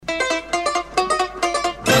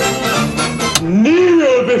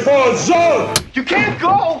zone! You can't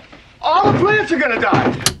go! All the plants are gonna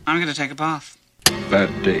die! I'm gonna take a bath.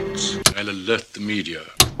 Bad dates. I'll alert the media.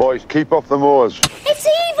 Boys, keep off the moors. It's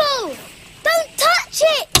evil! Don't touch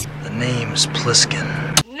it! The name's Pliskin.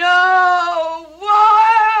 No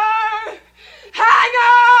wire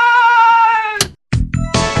hanger!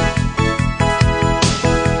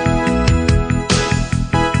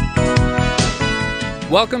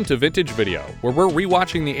 Welcome to Vintage Video, where we're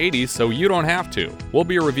rewatching the 80s so you don't have to. We'll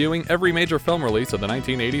be reviewing every major film release of the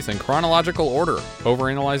 1980s in chronological order,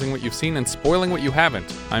 overanalyzing what you've seen and spoiling what you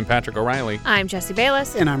haven't. I'm Patrick O'Reilly. I'm Jesse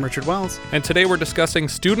Bayless. And I'm Richard Wells. And today we're discussing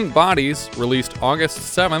Student Bodies, released August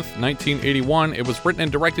 7th, 1981. It was written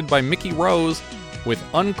and directed by Mickey Rose, with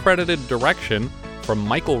uncredited direction from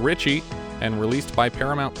Michael Ritchie, and released by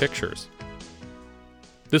Paramount Pictures.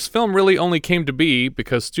 This film really only came to be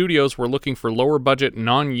because studios were looking for lower-budget,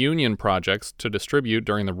 non-union projects to distribute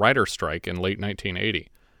during the writer's strike in late 1980.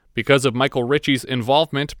 Because of Michael Ritchie's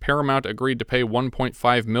involvement, Paramount agreed to pay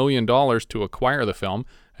 $1.5 million to acquire the film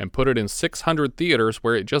and put it in 600 theaters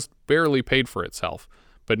where it just barely paid for itself,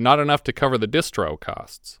 but not enough to cover the distro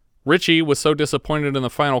costs. Ritchie was so disappointed in the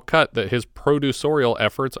final cut that his producerial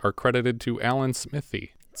efforts are credited to Alan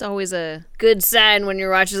Smithee. It's always a good sign when you're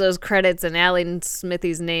watching those credits and Alan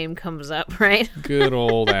Smithie's name comes up, right? Good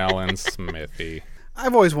old Alan Smithee.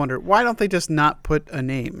 I've always wondered, why don't they just not put a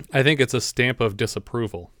name? I think it's a stamp of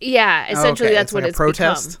disapproval. Yeah, essentially that's what like it's a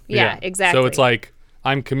protest? become. Yeah, exactly. So it's like,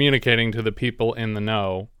 I'm communicating to the people in the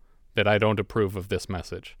know that I don't approve of this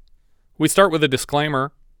message. We start with a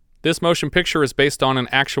disclaimer. This motion picture is based on an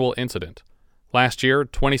actual incident. Last year,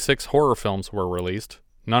 26 horror films were released.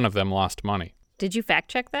 None of them lost money. Did you fact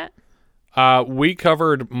check that? We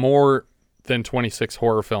covered more than 26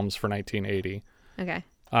 horror films for 1980. Okay.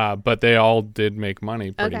 But they all did make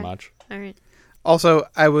money pretty much. All right. Also,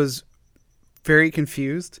 I was very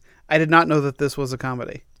confused. I did not know that this was a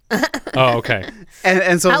comedy. Oh, okay.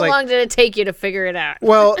 And so How long did it take you to figure it out?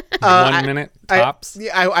 Well, 1 minute tops.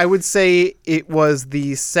 I would say it was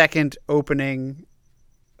the second opening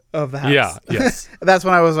of the house. Yeah, yes. That's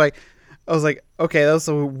when I was like, okay, that was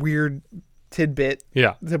a weird tidbit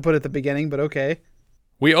to put at the beginning, but okay.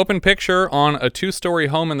 We open picture on a 2-story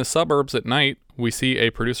home in the suburbs at night. We see a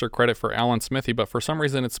producer credit for Alan Smithee, but for some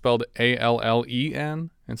reason it's spelled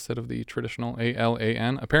A-L-L-E-N instead of the traditional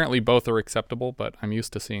A-L-A-N. Apparently both are acceptable, but I'm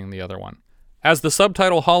used to seeing the other one. As the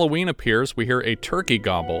subtitle Halloween appears, we hear a turkey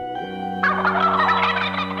gobble.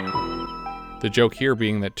 The joke here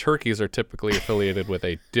being that turkeys are typically affiliated with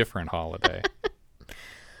a different holiday.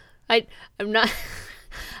 I'm not...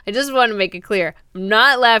 I just want to make it clear. I'm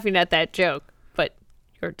not laughing at that joke, but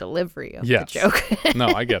your delivery of the joke. No,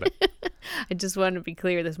 I get it. I just want to be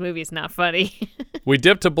clear, this movie is not funny. We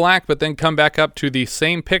dip to black, but then come back up to the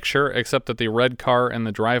same picture, except that the red car in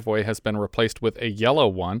the driveway has been replaced with a yellow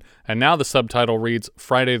one, and now the subtitle reads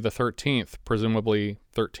Friday the 13th, presumably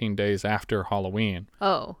 13 days after Halloween.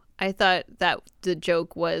 Oh, I thought that the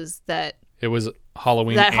joke was that it was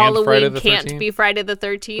Halloween that and Halloween Friday the 13th? Can't be Friday the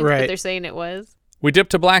 13th, right. But they're saying it was. We dip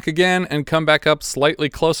to black again and come back up slightly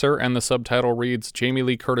closer, and the subtitle reads Jamie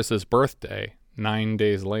Lee Curtis's birthday, 9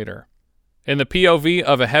 days later. In the POV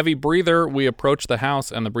of a heavy breather, we approach the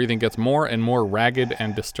house, and the breathing gets more and more ragged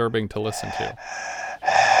and disturbing to listen to.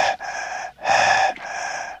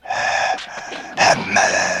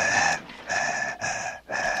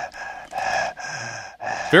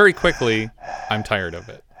 Very quickly, I'm tired of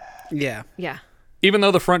it. Yeah. Yeah. Even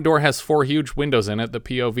though the front door has 4 huge windows in it, the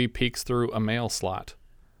POV peeks through a mail slot.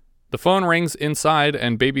 The phone rings inside,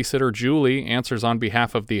 and babysitter Julie answers on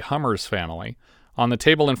behalf of the Hummers family. On the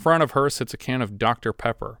table in front of her sits a can of Dr.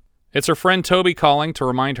 Pepper. It's her friend Toby calling to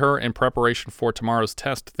remind her in preparation for tomorrow's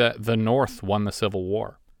test that the North won the Civil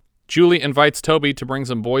War. Julie invites Toby to bring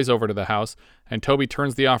some boys over to the house, and Toby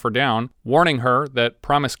turns the offer down, warning her that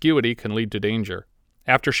promiscuity can lead to danger.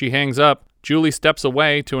 After she hangs up, Julie steps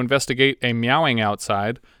away to investigate a meowing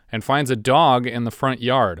outside and finds a dog in the front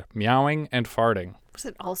yard, meowing and farting. Was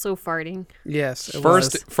it also farting? Yes, it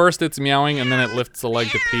was. First it's meowing, and then it lifts a leg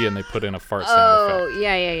to pee, and they put in a fart sound effect. Oh,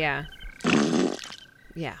 yeah.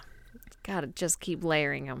 Yeah. Gotta just keep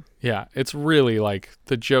layering them. Yeah, it's really like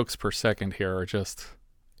the jokes per second here are just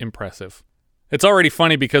impressive. It's already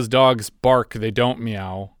funny because dogs bark, they don't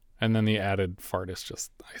meow, and then the added fart is just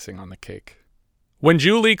icing on the cake. When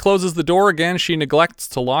Julie closes the door again, she neglects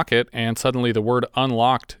to lock it, and suddenly the word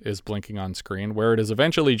unlocked is blinking on screen, where it is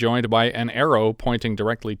eventually joined by an arrow pointing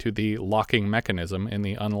directly to the locking mechanism in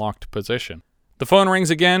the unlocked position. The phone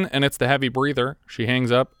rings again, and it's the heavy breather. She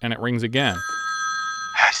hangs up, and it rings again.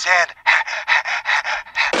 I said...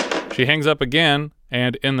 She hangs up again,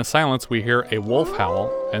 And in the silence, we hear a wolf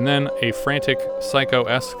howl, and then a frantic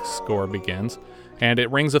Psycho-esque score begins, and it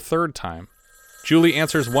rings a third time. Julie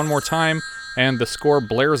answers one more time, and the score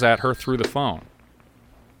blares at her through the phone.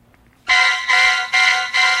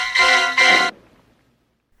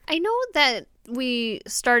 I know that we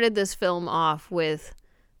started this film off with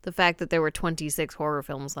the fact that there were 26 horror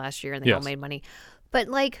films last year and they all made money. But,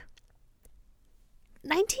 like,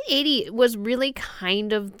 1980 was really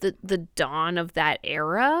kind of the dawn of that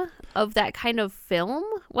era of that kind of film,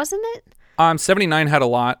 wasn't it? 79 had a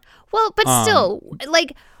lot. Well, but still,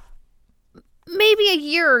 like, maybe a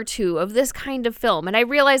year or two of this kind of film. And I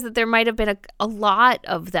realize that there might have been a lot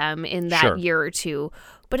of them in that year or two.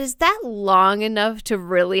 But is that long enough to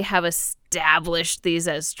really have established these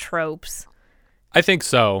as tropes? I think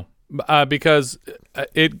so. Because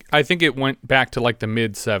I think it went back to like the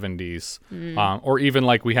mid 70s, or even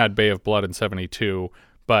like we had Bay of Blood in 72.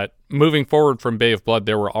 But moving forward from Bay of Blood,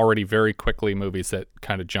 there were already very quickly movies that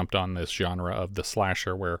kind of jumped on this genre of the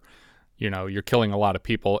slasher, where you're killing a lot of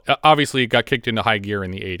people. Obviously, it got kicked into high gear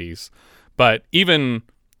in the 80s, but even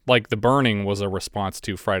like The Burning was a response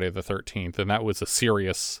to Friday the 13th, and that was a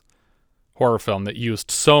serious horror film that used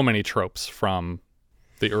so many tropes from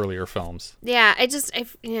the earlier films. Yeah, I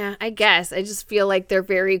guess. I just feel like they're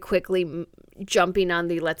very quickly jumping on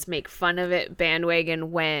the let's make fun of it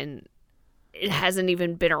bandwagon when it hasn't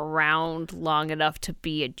even been around long enough to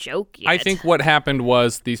be a joke yet. I think what happened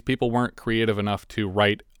was these people weren't creative enough to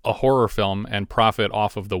write a horror film and profit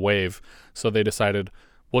off of the wave, so they decided,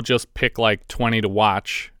 we'll just pick like 20 to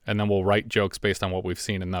watch, and then we'll write jokes based on what we've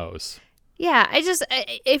seen in those. Yeah,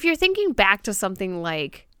 if you're thinking back to something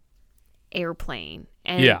like Airplane,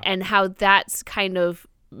 and how that's kind of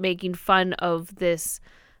making fun of this,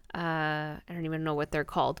 I don't even know what they're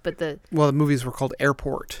called, but the movies were called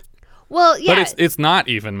Airport. Well, yeah. But it's not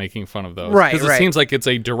even making fun of those. Right, because it seems like it's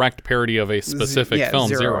a direct parody of a specific film,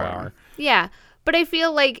 Zero Hour. Yeah, but I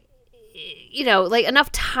feel like, like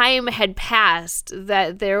enough time had passed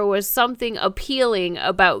that there was something appealing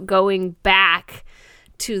about going back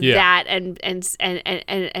to that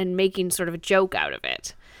and making sort of a joke out of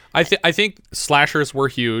it. I think slashers were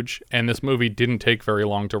huge, and this movie didn't take very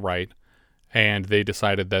long to write, and they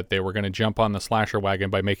decided that they were going to jump on the slasher wagon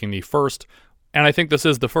by making the first, and I think this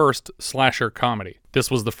is the first, slasher comedy.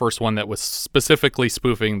 This was the first one that was specifically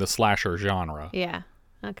spoofing the slasher genre. Yeah,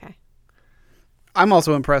 okay. I'm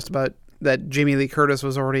also impressed about that Jamie Lee Curtis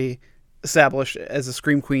was already established as a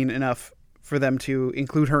scream queen enough for them to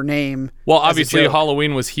include her name. Well, obviously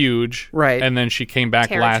Halloween was huge. Right. And then she came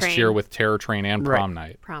back last year with Terror Train and Prom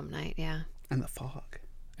Night. Prom Night, yeah. And The Fog.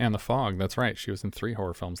 And The Fog, that's right. She was in 3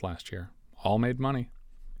 horror films last year. All made money.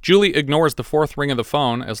 Julie ignores the 4th ring of the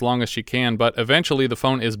phone as long as she can, but eventually the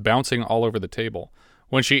phone is bouncing all over the table.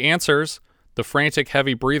 When she answers, the frantic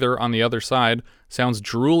heavy breather on the other side sounds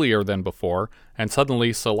droolier than before, and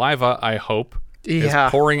suddenly saliva, I hope, is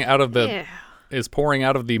pouring out of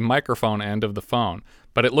the microphone end of the phone,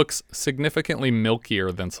 but it looks significantly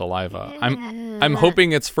milkier than saliva. I'm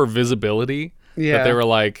hoping it's for visibility. Yeah. That they were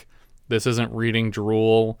like, this isn't reading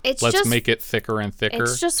drool. Let's make it thicker and thicker.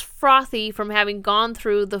 It's just frothy from having gone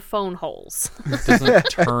through the phone holes. It doesn't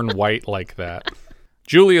turn white like that.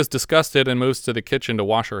 Julie is disgusted and moves to the kitchen to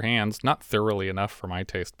wash her hands. Not thoroughly enough for my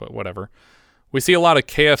taste, but whatever. We see a lot of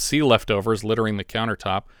KFC leftovers littering the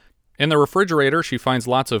countertop. In the refrigerator, she finds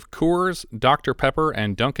lots of Coors, Dr. Pepper,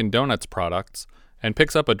 and Dunkin' Donuts products, and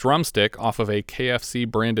picks up a drumstick off of a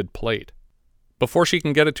KFC-branded plate. Before she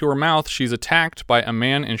can get it to her mouth, she's attacked by a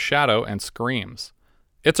man in shadow and screams.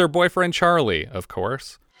 It's her boyfriend Charlie, of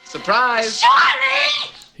course. Surprise!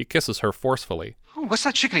 Charlie! He kisses her forcefully. Oh, what's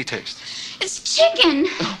that chickeny taste? It's chicken.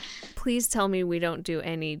 Please tell me we don't do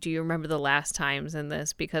any Do You Remember the Last Times in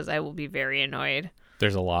this, because I will be very annoyed.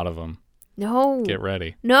 There's a lot of them. No. Get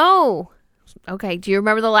ready. No. Okay, do you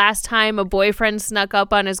remember the last time a boyfriend snuck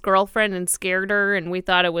up on his girlfriend and scared her and we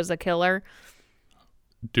thought it was a killer?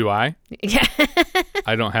 Do I? Yeah.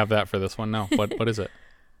 I don't have that for this one, no. What is it?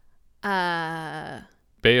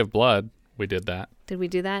 Bay of Blood, we did that. Did we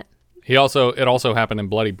do that? It also happened in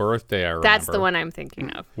Bloody Birthday, I remember. That's the one I'm thinking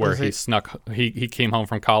of. Where he came home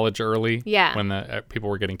from college early. Yeah. When the people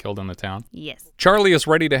were getting killed in the town. Yes. Charlie is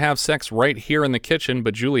ready to have sex right here in the kitchen,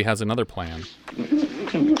 but Julie has another plan.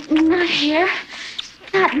 Not here.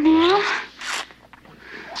 Not now.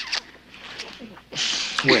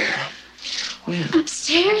 Where?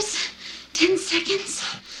 Upstairs. 10 seconds.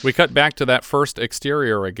 We cut back to that first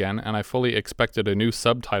exterior again, and I fully expected a new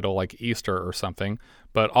subtitle like Easter or something,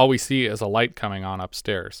 but all we see is a light coming on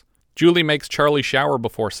upstairs. Julie makes Charlie shower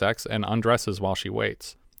before sex and undresses while she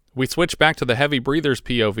waits. We switch back to the heavy breather's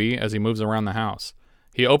POV as he moves around the house.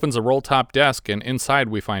 He opens a roll-top desk, and inside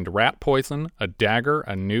we find rat poison, a dagger,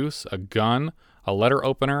 a noose, a gun, a letter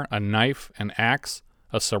opener, a knife, an axe,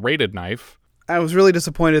 a serrated knife. I was really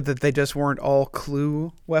disappointed that they just weren't all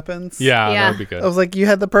Clue weapons. Yeah, Yeah. that would be good. I was like, you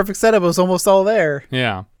had the perfect setup. It was almost all there.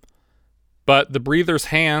 Yeah. But the breather's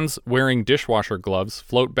hands, wearing dishwasher gloves,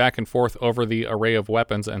 float back and forth over the array of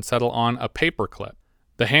weapons and settle on a paperclip.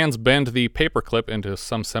 The hands bend the paperclip into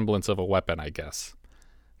some semblance of a weapon, I guess.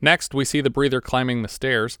 Next, we see the breather climbing the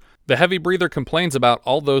stairs. The heavy breather complains about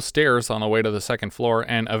all those stairs on the way to the second floor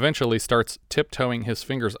and eventually starts tiptoeing his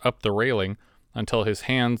fingers up the railing until his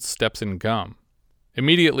hand steps in gum.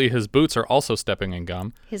 Immediately, his boots are also stepping in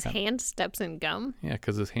gum. His hand steps in gum? Yeah,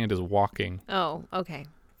 because his hand is walking. Oh, okay.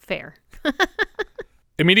 Fair.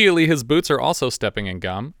 Immediately, his boots are also stepping in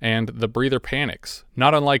gum, and the breather panics.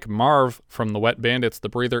 Not unlike Marv from the Wet Bandits, the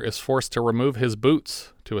breather is forced to remove his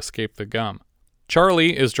boots to escape the gum.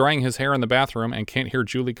 Charlie is drying his hair in the bathroom and can't hear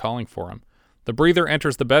Julie calling for him. The breather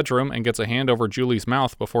enters the bedroom and gets a hand over Julie's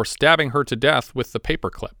mouth before stabbing her to death with the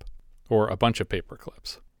paperclip. Or a bunch of paper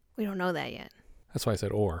clips. We don't know that yet. That's why I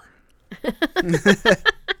said or.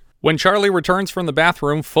 When Charlie returns from the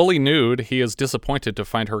bathroom fully nude, he is disappointed to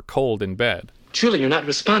find her cold in bed. Julie, you're not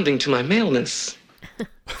responding to my maleness.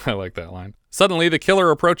 I like that line. Suddenly, the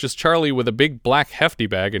killer approaches Charlie with a big black hefty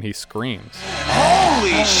bag and he screams.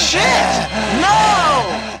 Holy shit!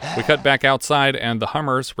 No! We cut back outside and the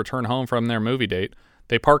Hummers return home from their movie date.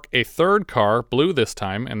 They park a third car, blue this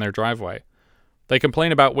time, in their driveway. They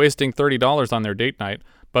complain about wasting $30 on their date night,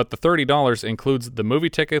 but the $30 includes the movie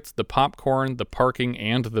tickets, the popcorn, the parking,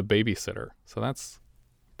 and the babysitter. So that's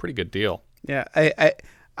a pretty good deal. Yeah,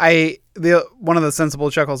 one of the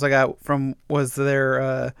sensible chuckles I got from was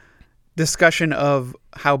their discussion of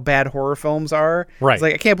how bad horror films are. Right. It's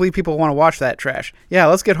like, I can't believe people want to watch that trash. Yeah,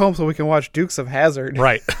 let's get home so we can watch Dukes of Hazzard.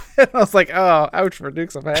 Right. And I was like, oh, ouch for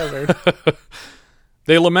Dukes of Hazzard.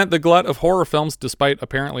 They lament the glut of horror films despite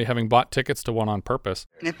apparently having bought tickets to one on purpose.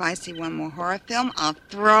 And if I see one more horror film, I'll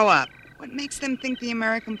throw up. What makes them think the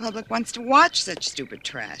American public wants to watch such stupid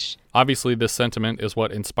trash? Obviously, this sentiment is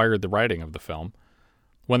what inspired the writing of the film.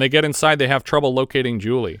 When they get inside, they have trouble locating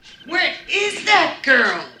Julie. Where is that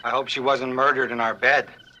girl? I hope she wasn't murdered in our bed.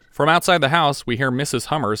 From outside the house, we hear Mrs.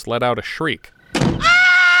 Hummers let out a shriek.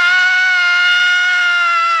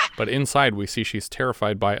 But inside, we see she's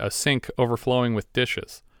terrified by a sink overflowing with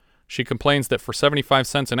dishes. She complains that for 75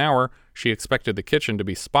 cents an hour, she expected the kitchen to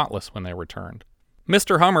be spotless when they returned.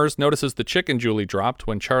 Mr. Hummers notices the chicken Julie dropped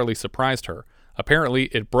when Charlie surprised her. Apparently,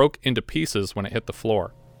 it broke into pieces when it hit the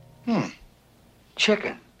floor.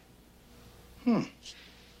 Chicken.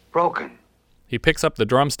 Broken. He picks up the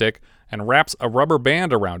drumstick and wraps a rubber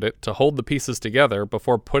band around it to hold the pieces together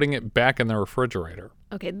before putting it back in the refrigerator.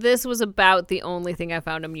 Okay, this was about the only thing I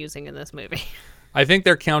found amusing in this movie. I think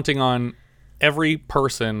they're counting on every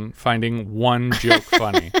person finding one joke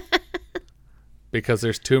funny. Because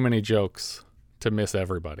there's too many jokes to miss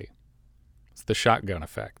everybody. It's the shotgun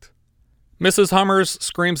effect. Mrs. Hummers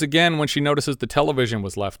screams again when she notices the television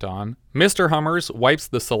was left on. Mr. Hummers wipes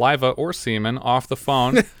the saliva or semen off the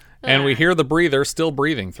phone, and we hear the breather still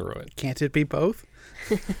breathing through it. Can't it be both?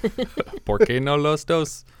 ¿Por qué no los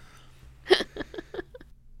dos?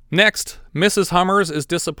 Next, Mrs. Hummers is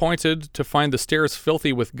disappointed to find the stairs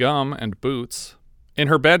filthy with gum and boots. In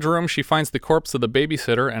her bedroom, she finds the corpse of the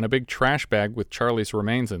babysitter and a big trash bag with Charlie's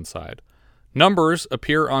remains inside. Numbers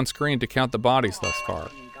appear on screen to count the bodies thus far.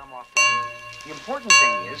 The important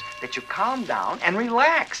thing is that you calm down and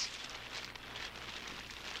relax.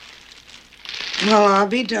 Well, I'll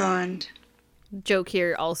be darned. Joke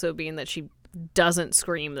here also being that she doesn't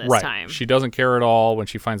scream this Right. time. She doesn't care at all when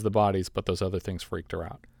she finds the bodies, but those other things freaked her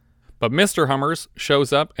out. But Mr. Hummers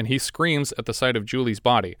shows up and he screams at the sight of Julie's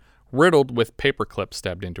body, riddled with paper clips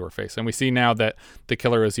stabbed into her face. And we see now that the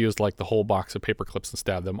killer has used like the whole box of paper clips and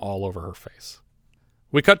stabbed them all over her face.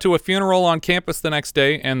 We cut to a funeral on campus the next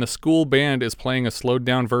day, and the school band is playing a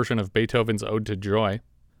slowed-down version of Beethoven's Ode to Joy.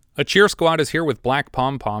 A cheer squad is here with black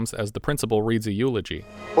pom-poms as the principal reads a eulogy.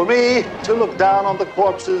 For me, to look down on the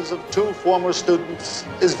corpses of two former students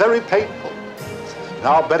is very painful. And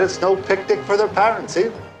I'll bet it's no picnic for their parents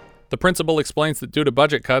either. The principal explains that due to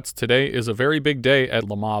budget cuts, today is a very big day at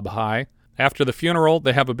Lamab High. After the funeral,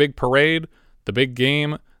 they have a big parade, the big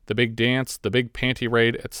game, the big dance, the big panty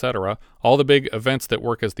raid, etc. All the big events that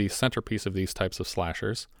work as the centerpiece of these types of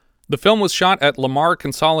slashers. The film was shot at Lamar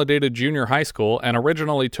Consolidated Junior High School and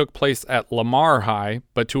originally took place at Lamar High,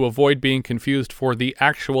 but to avoid being confused for the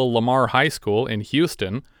actual Lamar High School in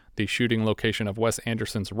Houston, the shooting location of Wes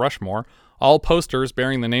Anderson's Rushmore, all posters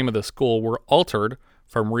bearing the name of the school were altered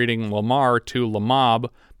from reading Lamar to Lamab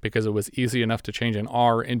because it was easy enough to change an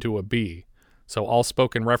R into a B. So all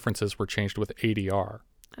spoken references were changed with ADR.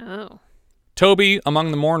 Oh. Toby,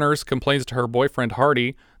 among the mourners, complains to her boyfriend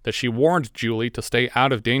Hardy that she warned Julie to stay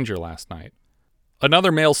out of danger last night.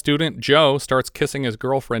 Another male student, Joe, starts kissing his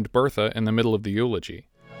girlfriend Bertha in the middle of the eulogy.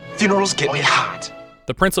 Funerals get me hot.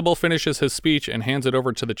 The principal finishes his speech and hands it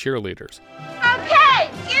over to the cheerleaders.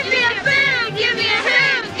 Okay, give me a boo, give me a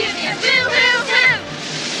who, give me a boo, hoo,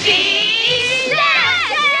 hoo. Be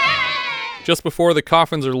that. Just before the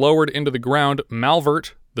coffins are lowered into the ground,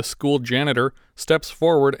 Malvert, the school janitor, steps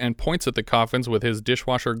forward and points at the coffins with his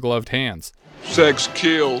dishwasher-gloved hands. Sex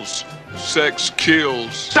kills. Sex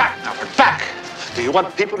kills. Back, Alfred, back! Do you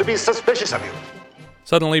want people to be suspicious of you?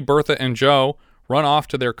 Suddenly, Bertha and Joe run off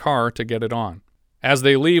to their car to get it on. As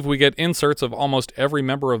they leave, we get inserts of almost every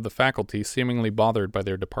member of the faculty seemingly bothered by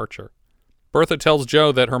their departure. Bertha tells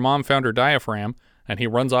Joe that her mom found her diaphragm, and he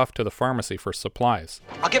runs off to the pharmacy for supplies.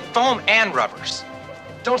 I'll get foam and rubbers.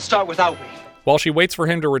 Don't start without me. While she waits for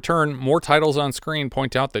him to return, more titles on screen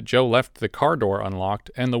point out that Joe left the car door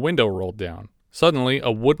unlocked and the window rolled down. Suddenly,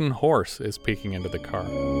 a wooden horse is peeking into the car.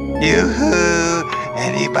 Yoo-hoo!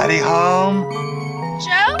 Anybody home?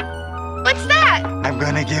 Joe? What's that? I'm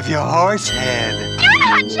gonna give you a horse head.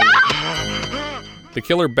 Yeah, Joe! The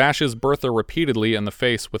killer bashes Bertha repeatedly in the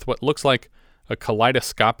face with what looks like a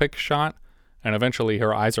kaleidoscopic shot, and eventually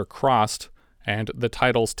her eyes are crossed, and the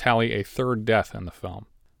titles tally a third death in the film.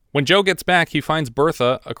 When Joe gets back, he finds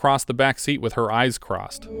Bertha across the back seat with her eyes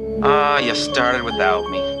crossed. You started without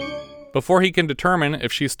me. Before he can determine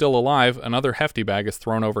if she's still alive, another hefty bag is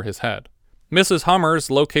thrown over his head. Mrs.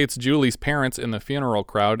 Hummers locates Julie's parents in the funeral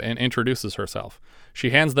crowd and introduces herself. She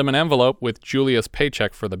hands them an envelope with Julia's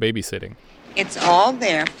paycheck for the babysitting. It's all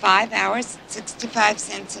there, 5 hours, 65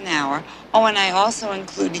 cents an hour. Oh, and I also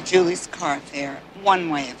included Julie's car fare, one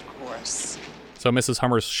way, of course. So Mrs.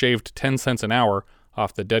 Hummers shaved 10 cents an hour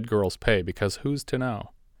off the dead girl's pay, because who's to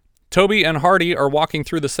know? Toby and Hardy are walking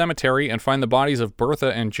through the cemetery and find the bodies of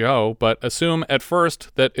Bertha and Joe, but assume at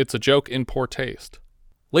first that it's a joke in poor taste.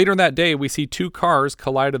 Later that day, we see two cars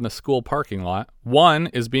collide in the school parking lot. One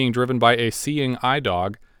is being driven by a seeing eye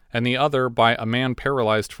dog, and the other by a man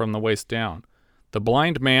paralyzed from the waist down. The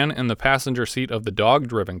blind man in the passenger seat of the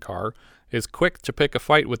dog-driven car is quick to pick a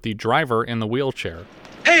fight with the driver in the wheelchair.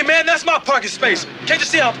 Hey, man, that's my parking space. Can't you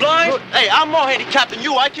see I'm blind? Hey, I'm more handicapped than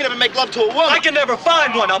you. I can't even make love to a woman. I can never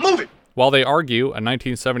find one. Now move it. While they argue, a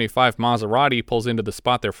 1975 Maserati pulls into the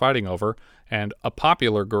spot they're fighting over, and a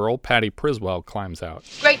popular girl, Patty Priswell, climbs out.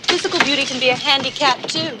 Great physical beauty can be a handicap,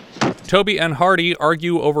 too. Toby and Hardy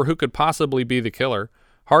argue over who could possibly be the killer.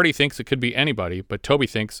 Hardy thinks it could be anybody, but Toby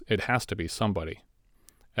thinks it has to be somebody.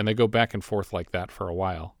 And they go back and forth like that for a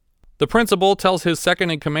while. The principal tells his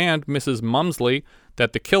second-in-command, Mrs. Mumsley,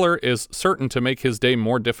 that the killer is certain to make his day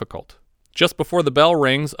more difficult. Just before the bell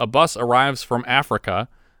rings, a bus arrives from Africa,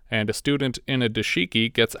 and a student in a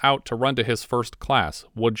dashiki gets out to run to his first class,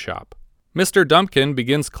 woodshop. Mr. Dumpkin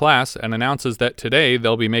begins class and announces that today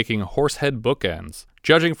they'll be making horsehead bookends.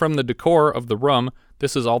 Judging from the decor of the room,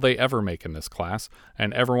 this is all they ever make in this class,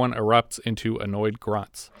 and everyone erupts into annoyed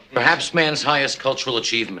grunts. Perhaps man's highest cultural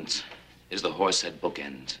achievement is the horsehead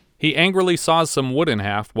bookend. He angrily saws some wood in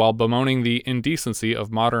half while bemoaning the indecency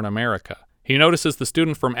of modern America. He notices the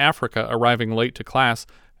student from Africa arriving late to class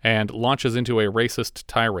and launches into a racist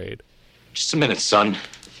tirade. Just a minute, son.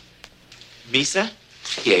 Misa?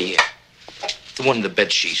 Yeah. The one in the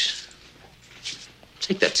bed sheet.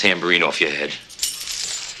 Take that tambourine off your head.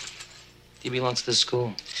 Do you belong to this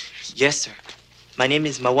school? Yes, sir. My name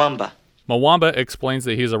is Mwamba. Mwamba explains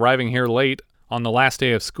that he's arriving here late on the last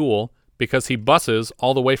day of school because he buses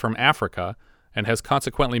all the way from Africa and has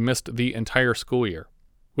consequently missed the entire school year.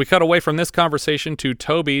 We cut away from this conversation to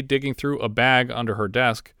Toby digging through a bag under her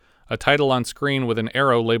desk. A title on screen with an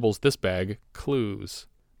arrow labels this bag, Clues.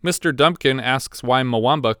 Mr. Dumpkin asks why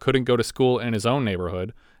Mwamba couldn't go to school in his own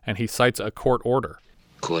neighborhood, and he cites a court order.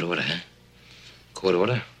 Court order, huh? Court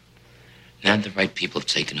order? Now the right people have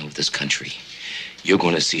taken over this country. You're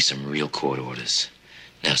going to see some real court orders.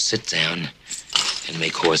 Now sit down and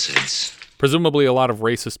make horseheads. Presumably a lot of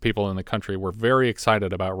racist people in the country were very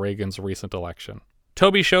excited about Reagan's recent election.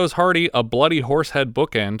 Toby shows Hardy a bloody horsehead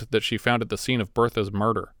bookend that she found at the scene of Bertha's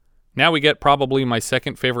murder. Now we get probably my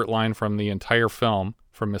second favorite line from the entire film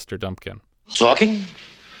from Mr. Dumpkin. Talking?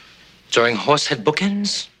 During horsehead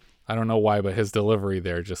bookends? I don't know why, but his delivery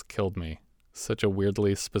there just killed me. Such a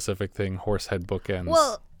weirdly specific thing, horsehead bookends.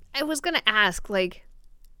 Well, I was going to ask,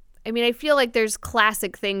 I feel like there's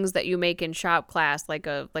classic things that you make in shop class, like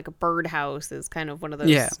a birdhouse is kind of one of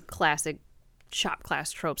those classic shop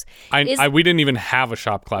class tropes. We didn't even have a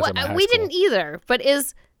shop class in my high school. We didn't either, but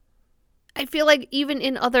I feel like even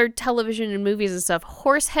in other television and movies and stuff,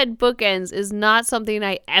 horsehead bookends is not something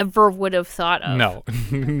I ever would have thought of. No,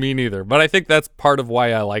 me neither. But I think that's part of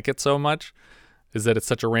why I like it so much, is that it's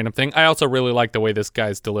such a random thing. I also really like the way this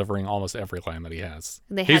guy's delivering almost every line that he has.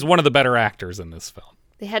 He's one of the better actors in this film.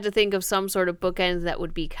 They had to think of some sort of bookends that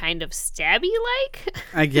would be kind of stabby-like.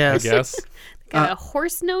 I guess. Got a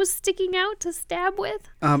horse nose sticking out to stab with.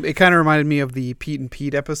 It kind of reminded me of the Pete and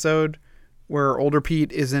Pete episode where older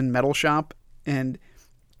Pete is in metal shop and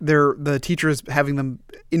the teacher is having them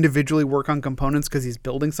individually work on components because he's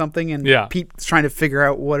building something, and Pete's trying to figure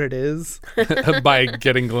out what it is by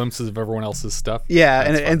getting glimpses of everyone else's stuff. Yeah,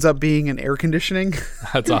 and it ends up being an air conditioning.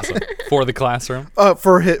 That's awesome. For the classroom?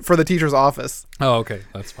 For the teacher's office. Oh, okay.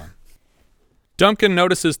 That's fine. Dumpkin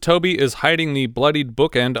notices Toby is hiding the bloodied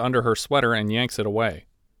bookend under her sweater and yanks it away.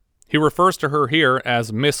 He refers to her here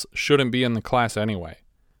as Miss Shouldn't Be in the Class Anyway.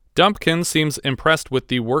 Dumpkin seems impressed with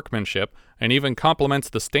the workmanship and even compliments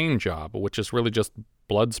the stain job, which is really just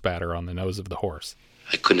blood spatter on the nose of the horse.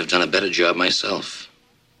 I couldn't have done a better job myself.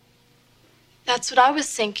 That's what I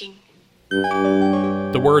was thinking.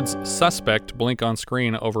 The words suspect blink on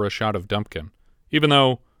screen over a shot of Dumpkin, even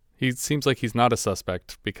though he seems like he's not a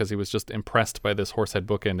suspect because he was just impressed by this horsehead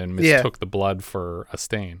bookend and mistook the blood for a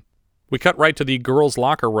stain. We cut right to the girls'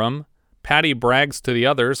 locker room. Patty brags to the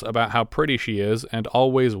others about how pretty she is and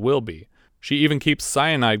always will be. She even keeps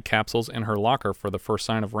cyanide capsules in her locker for the first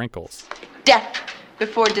sign of wrinkles. Death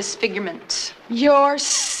before disfigurement. You're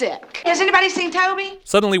sick. Has anybody seen Toby?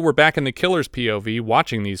 Suddenly, we're back in the killer's POV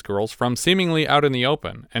watching these girls from seemingly out in the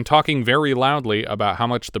open and talking very loudly about how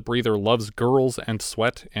much the breather loves girls and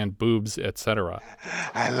sweat and boobs, etc.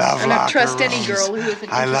 I love I locker don't trust rooms. any girl who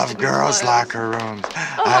isn't I love interested in girls' clothes. locker rooms.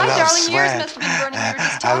 Oh, I hi, love darling. sweat. Yours must have been burning. We were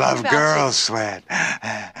just I talking love about girls' sweat.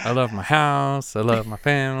 I love my house. I love my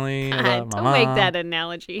family. I love my Don't mom. make that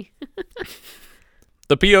analogy.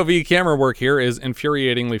 The POV camera work here is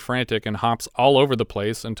infuriatingly frantic and hops all over the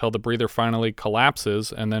place until the breather finally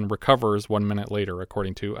collapses and then recovers 1 minute later,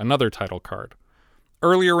 according to another title card.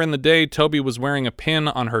 Earlier in the day, Toby was wearing a pin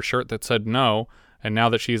on her shirt that said no, and now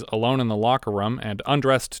that she's alone in the locker room and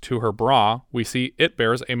undressed to her bra, we see it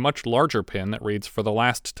bears a much larger pin that reads, "For the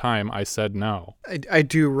last time I said no." I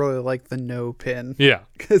do really like the no pin. Yeah.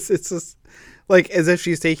 Because it's just like as if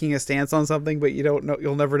she's taking a stance on something, but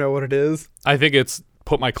you'll never know what it is. I think it's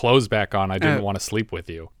put my clothes back on. I didn't want to sleep with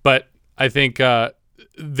you. But I think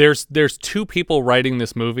there's two people writing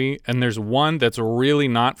this movie, and there's one that's really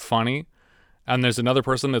not funny, and there's another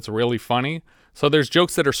person that's really funny. So there's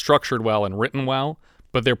jokes that are structured well and written well,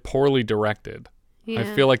 but they're poorly directed. Yeah. I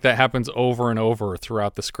feel like that happens over and over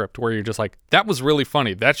throughout the script, where you're just like, that was really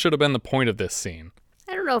funny. That should have been the point of this scene.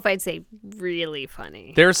 I don't know if I'd say really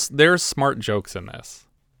funny. There's smart jokes in this.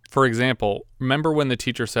 For example, remember when the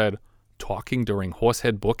teacher said, "Talking during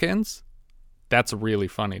horsehead bookends"? That's really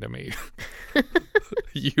funny to me.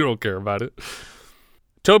 You don't care about it.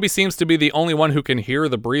 Toby seems to be the only one who can hear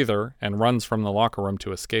the breather and runs from the locker room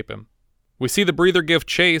to escape him. We see the breather give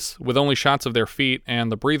chase with only shots of their feet,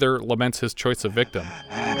 and the breather laments his choice of victim.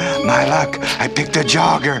 My luck, I picked a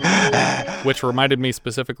jogger. Which reminded me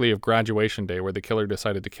specifically of Graduation Day, where the killer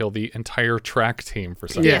decided to kill the entire track team for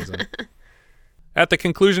some reason. At the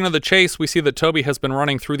conclusion of the chase, we see that Toby has been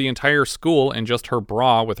running through the entire school in just her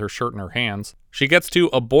bra with her shirt in her hands. She gets to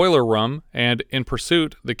a boiler room, and in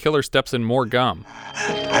pursuit, the killer steps in more gum.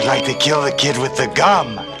 I'd like to kill the kid with the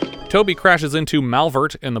gum. Toby crashes into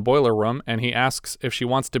Malvert in the boiler room, and he asks if she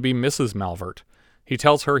wants to be Mrs. Malvert. He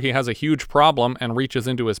tells her he has a huge problem and reaches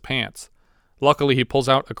into his pants. Luckily, he pulls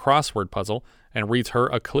out a crossword puzzle and reads her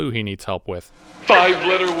a clue he needs help with.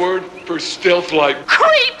 5-letter word for stealth-like.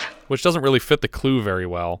 Creep! Which doesn't really fit the clue very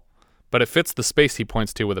well, but it fits the space he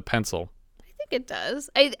points to with a pencil. I think it does.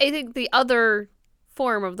 I think the other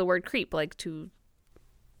form of the word creep, like to,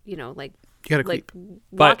 like... You gotta like creep.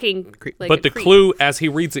 walking, But like the creep. clue, as he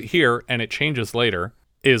reads it here, and it changes later,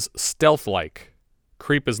 is stealth-like.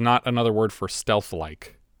 Creep is not another word for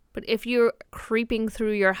stealth-like. But if you're creeping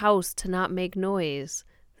through your house to not make noise,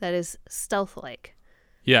 that is stealth-like.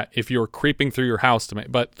 Yeah, if you're creeping through your house to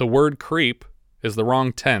make... But the word creep is the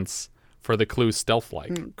wrong tense for the clue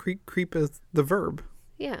stealth-like. Creep is the verb.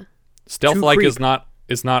 Yeah. Stealth-like is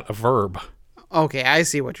not a verb. Okay, I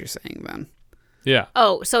see what you're saying then. Yeah.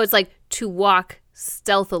 Oh, so it's like to walk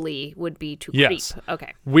stealthily would be to Yes. creep.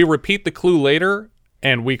 Okay. We repeat the clue later,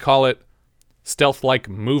 and we call it stealth-like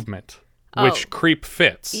movement, which creep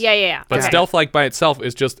fits. Yeah. But Okay. stealth-like by itself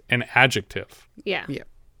is just an adjective. Yeah.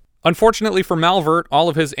 Unfortunately for Malvert, all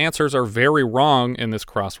of his answers are very wrong in this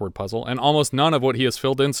crossword puzzle, and almost none of what he has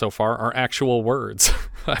filled in so far are actual words.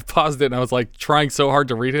 I paused it and I was like trying so hard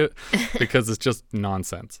to read it because it's just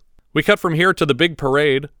nonsense. We cut from here to the big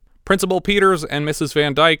parade. Principal Peters and Mrs.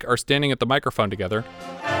 Van Dyke are standing at the microphone together.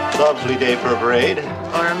 Lovely day for a parade.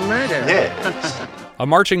 Or a murder. Yes. A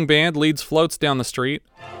marching band leads floats down the street.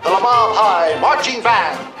 The Lamar High Marching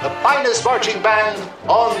Band, the finest marching band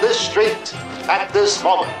on this street at this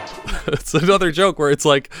moment. It's another joke where it's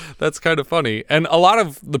like, that's kind of funny. And a lot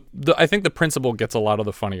of I think the principal gets a lot of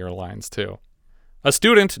the funnier lines too. A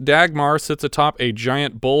student, Dagmar, sits atop a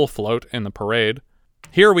giant bull float in the parade.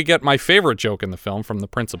 Here we get my favorite joke in the film from the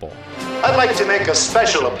principal. I'd like to make a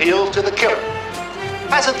special appeal to the killer.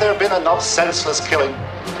 Hasn't there been enough senseless killing?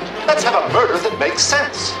 Let's have a murder that makes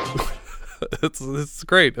sense. It's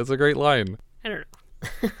great. It's a great line. I don't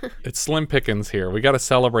know. It's slim pickings here. We got to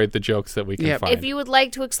celebrate the jokes that we can find. If you would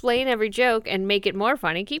like to explain every joke and make it more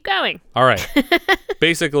funny, keep going. All right.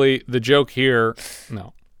 Basically, the joke here,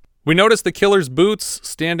 no. We notice the killer's boots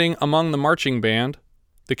standing among the marching band.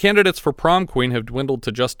 The candidates for prom queen have dwindled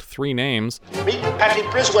to just 3 names. Meet Patty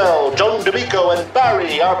Briswell, Joan D'Amico, and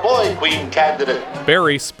Barry, our boy queen candidate.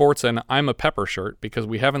 Barry sports an I'm a Pepper shirt because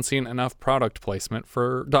we haven't seen enough product placement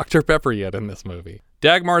for Dr. Pepper yet in this movie.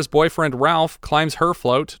 Dagmar's boyfriend Ralph climbs her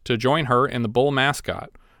float to join her in the bull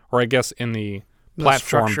mascot, or I guess in the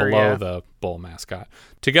platform below the bull mascot.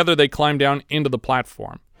 Together they climb down into the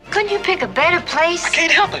platform. Couldn't you pick a better place? I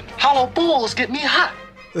can't help it. Hollow bulls get me hot.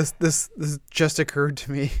 This just occurred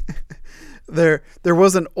to me. There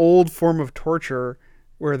was an old form of torture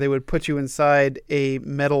where they would put you inside a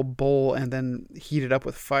metal bowl and then heat it up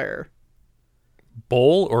with fire.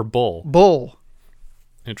 Bowl or bull? Bull.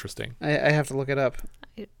 Interesting. I have to look it up.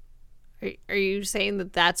 Are you saying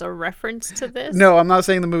that that's a reference to this? No, I'm not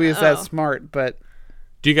saying the movie is that smart, but...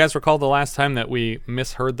 Do you guys recall the last time that we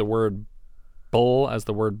misheard the word bull as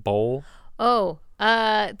the word bowl? Oh,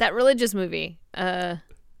 that religious movie.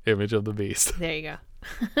 Image of the Beast. There you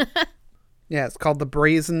go. Yeah, it's called The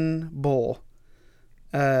Brazen Bull.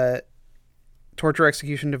 Torture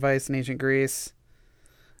execution device in ancient Greece.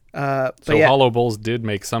 So hollow bulls did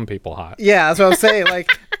make some people hot. Yeah, that's what I was saying. Like,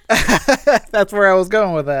 that's where I was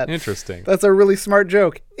going with that. Interesting. That's a really smart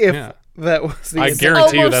joke. If that was the I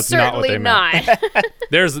guarantee you that's not what they not. meant.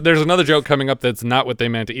 There's another joke coming up that's not what they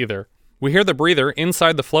meant either. We hear the breather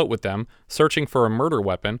inside the float with them, searching for a murder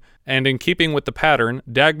weapon, and in keeping with the pattern,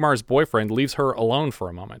 Dagmar's boyfriend leaves her alone for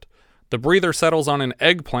a moment. The breather settles on an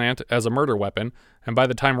eggplant as a murder weapon, and by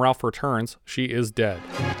the time Ralph returns, she is dead.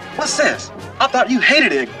 What's this? I thought you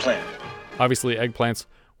hated eggplant. Obviously, eggplants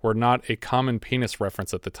were not a common penis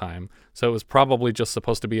reference at the time, so it was probably just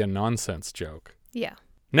supposed to be a nonsense joke. Yeah.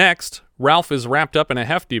 Next, Ralph is wrapped up in a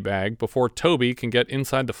hefty bag before Toby can get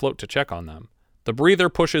inside the float to check on them. The breather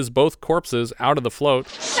pushes both corpses out of the float.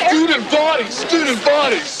 Student bodies! Student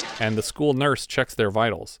bodies! And the school nurse checks their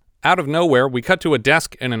vitals. Out of nowhere, we cut to a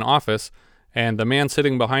desk in an office, and the man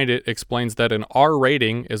sitting behind it explains that an R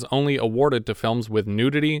rating is only awarded to films with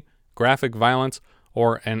nudity, graphic violence,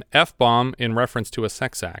 or an F-bomb in reference to a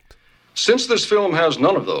sex act. Since this film has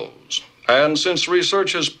none of those, and since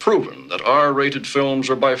research has proven that R-rated films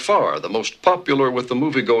are by far the most popular with the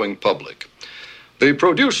movie-going public, the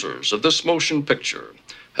producers of this motion picture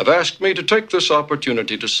have asked me to take this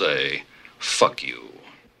opportunity to say, fuck you.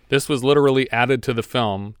 This was literally added to the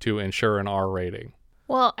film to ensure an R rating.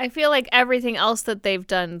 Well, I feel like everything else that they've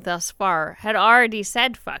done thus far had already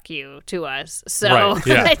said "fuck you" to us, so right,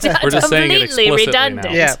 yeah. it's we're just saying it explicitly redundant.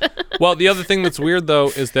 Now. Yeah. Well, the other thing that's weird though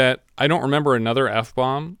is that I don't remember another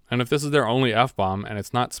F-bomb, and if this is their only F-bomb and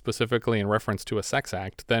it's not specifically in reference to a sex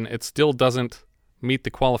act, then it still doesn't meet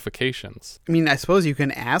the qualifications. I mean, I suppose you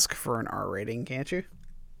can ask for an R rating, can't you?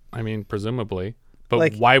 I mean, presumably. But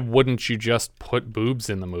like, why wouldn't you just put boobs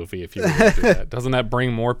in the movie if you were going to do that? Doesn't that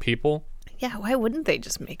bring more people? Yeah, why wouldn't they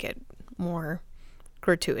just make it more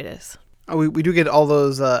gratuitous? Oh, we do get all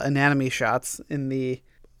those anatomy shots in the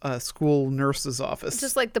school nurse's office.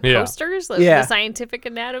 Just like the posters, like the scientific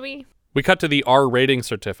anatomy. We cut to the R rating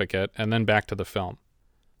certificate and then back to the film.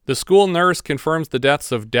 The school nurse confirms the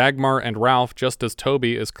deaths of Dagmar and Ralph just as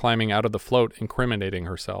Toby is climbing out of the float, incriminating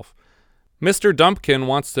herself. Mr. Dumpkin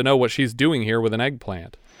wants to know what she's doing here with an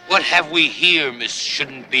eggplant. What have we here, Miss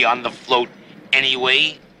Shouldn't Be on the Float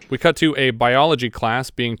anyway? We cut to a biology class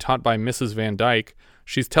being taught by Mrs. Van Dyke.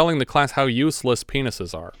 She's telling the class how useless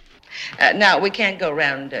penises are. Now, we can't go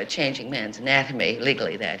around changing man's anatomy,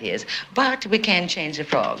 legally that is, but we can change the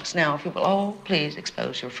frogs. Now, if you will all please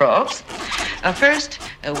expose your frogs. First,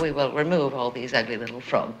 we will remove all these ugly little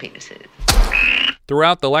frog penises.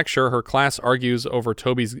 Throughout the lecture, her class argues over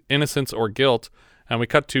Toby's innocence or guilt, and we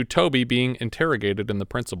cut to Toby being interrogated in the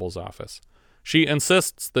principal's office. She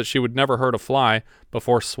insists that she would never hurt a fly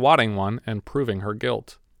before swatting one and proving her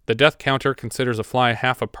guilt. The death counter considers a fly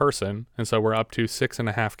half a person, and so we're up to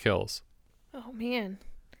 6.5 kills. Oh, man.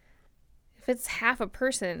 If it's half a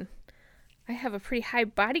person, I have a pretty high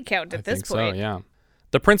body count at this point. So, yeah.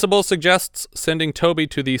 The principal suggests sending Toby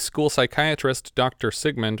to the school psychiatrist, Dr.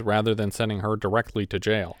 Sigmund, rather than sending her directly to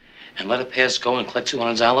jail. And let her pass go and collect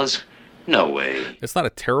 $200? No way. It's not a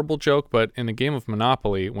terrible joke, but in a game of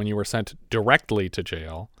Monopoly, when you were sent directly to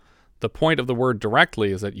jail, the point of the word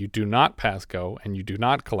directly is that you do not pass go and you do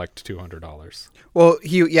not collect $200. Well,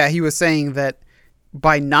 he was saying that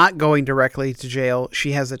by not going directly to jail,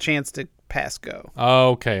 she has a chance to pass go.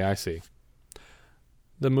 Okay, I see.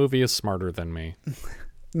 The movie is smarter than me.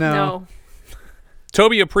 No.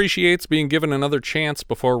 Toby appreciates being given another chance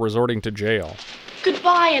before resorting to jail.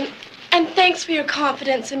 Goodbye, and thanks for your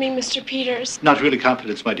confidence in me, Mr. Peters. Not really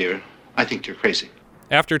confidence, my dear. I think you're crazy.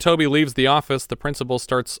 After Toby leaves the office, the principal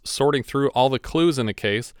starts sorting through all the clues in the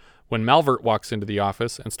case when Malvert walks into the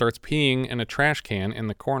office and starts peeing in a trash can in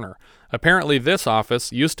the corner. Apparently this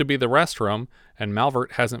office used to be the restroom, and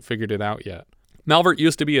Malvert hasn't figured it out yet. Malvert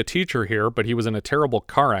used to be a teacher here, but he was in a terrible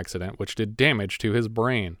car accident which did damage to his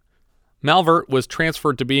brain. Malvert was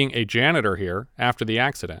transferred to being a janitor here after the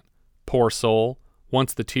accident. Poor soul,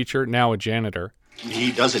 once the teacher, now a janitor.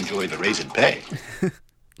 He does enjoy the raise in pay.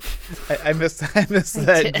 I missed that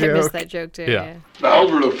joke. I missed that joke too. Yeah.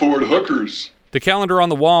 Malvert afford hookers. The calendar on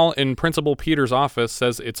the wall in Principal Peters' office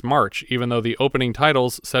says it's March, even though the opening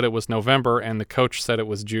titles said it was November and the coach said it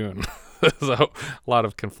was June. So a lot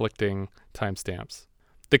of conflicting timestamps.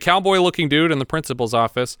 The cowboy-looking dude in the principal's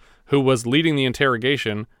office, who was leading the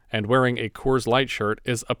interrogation and wearing a Coors Light shirt,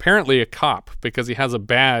 is apparently a cop because he has a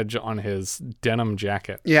badge on his denim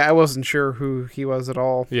jacket. Yeah, I wasn't sure who he was at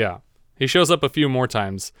all. Yeah. He shows up a few more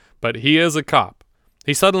times, but he is a cop.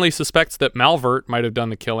 He suddenly suspects that Malvert might have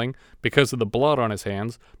done the killing because of the blood on his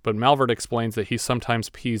hands, but Malvert explains that he sometimes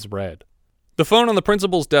pees red. The phone on the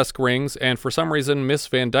principal's desk rings, and for some reason, Miss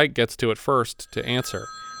Van Dyke gets to it first to answer.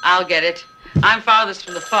 I'll get it. I'm farthest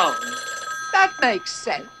from the phone. That makes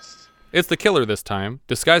sense. It's the killer this time,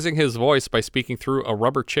 disguising his voice by speaking through a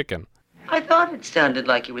rubber chicken. I thought it sounded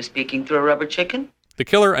like you were speaking through a rubber chicken. The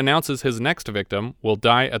killer announces his next victim will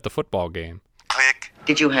die at the football game. Click.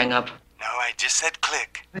 Did you hang up? No, I just said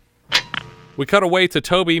click. We cut away to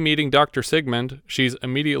Toby meeting Dr. Sigmund. She's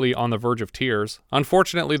immediately on the verge of tears.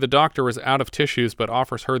 Unfortunately, the doctor is out of tissues but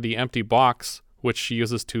offers her the empty box, which she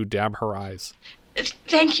uses to dab her eyes.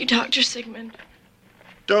 Thank you, Dr. Sigmund.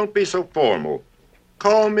 Don't be so formal.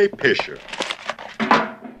 Call me Pisher.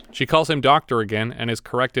 She calls him doctor again and is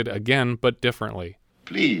corrected again, but differently.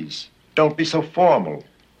 Please, don't be so formal.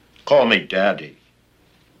 Call me Daddy.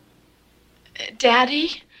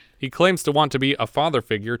 Daddy? He claims to want to be a father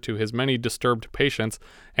figure to his many disturbed patients,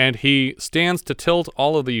 and he stands to tilt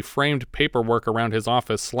all of the framed paperwork around his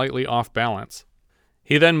office slightly off balance.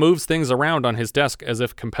 He then moves things around on his desk as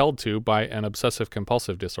if compelled to by an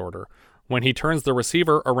obsessive-compulsive disorder. When he turns the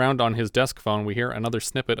receiver around on his desk phone, we hear another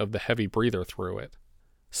snippet of the heavy breather through it.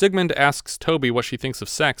 Sigmund asks Toby what she thinks of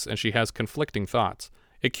sex, and she has conflicting thoughts.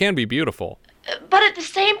 It can be beautiful. But at the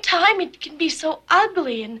same time, it can be so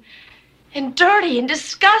ugly and dirty and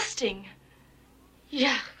disgusting.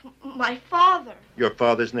 Yeah, my father. Your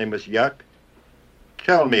father's name is Yuck?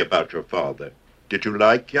 Tell me about your father. Did you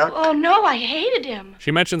like Yuck? Oh, no, I hated him.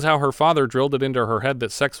 She mentions how her father drilled it into her head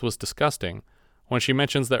that sex was disgusting. When she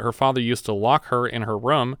mentions that her father used to lock her in her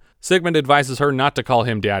room, Sigmund advises her not to call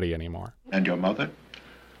him Daddy anymore. And your mother?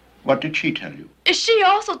 What did she tell you? She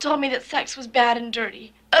also told me that sex was bad and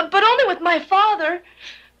dirty. But only with my father.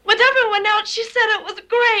 With everyone else, she said it was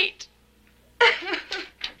great.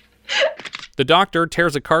 The doctor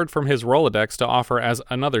tears a card from his Rolodex to offer as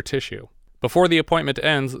another tissue. Before the appointment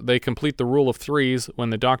ends, they complete the rule of threes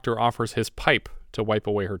when the doctor offers his pipe to wipe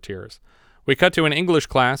away her tears. We cut to an English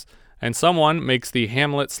class, and someone makes the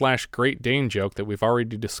Hamlet/Great Dane joke that we've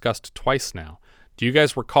already discussed twice now. Do you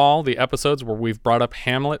guys recall the episodes where we've brought up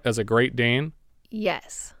Hamlet as a Great Dane?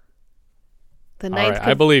 Yes. The All ninth. right,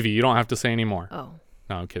 I believe you. You don't have to say any more. Oh.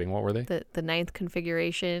 No, I'm kidding. What were they? The ninth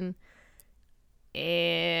configuration.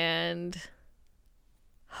 And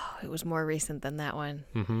it was more recent than that one.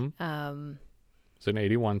 Mm-hmm. It's an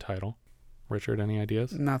 81 title. Richard, any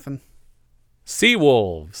ideas? Nothing.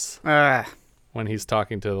 Seawolves. When he's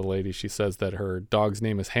talking to the lady, she says that her dog's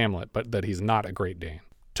name is Hamlet, but that he's not a Great Dane.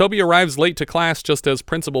 Toby arrives late to class just as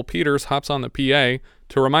Principal Peters hops on the PA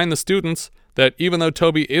to remind the students that even though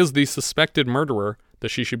Toby is the suspected murderer, that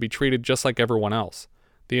she should be treated just like everyone else.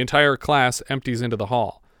 The entire class empties into the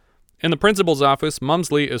hall. In the principal's office,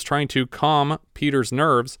 Mumsley is trying to calm Peter's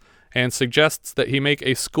nerves and suggests that he make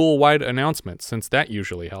a school-wide announcement, since that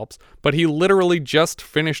usually helps, but he literally just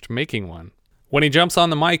finished making one. When he jumps on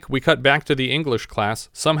the mic, we cut back to the English class,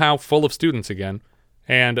 somehow full of students again,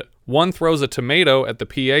 and one throws a tomato at the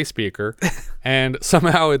PA speaker, and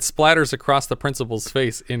somehow it splatters across the principal's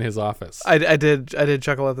face in his office. I did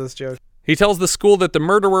chuckle at this joke. He tells the school that the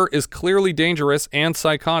murderer is clearly dangerous and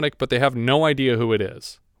psychotic, but they have no idea who it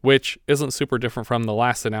is, which isn't super different from the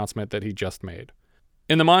last announcement that he just made.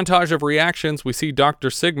 In the montage of reactions, we see Dr.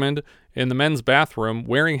 Sigmund in the men's bathroom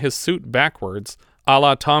wearing his suit backwards, a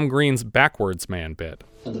la Tom Green's Backwards Man bit.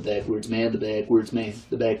 I'm the backwards man, the backwards man,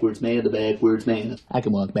 the backwards man, the backwards man. I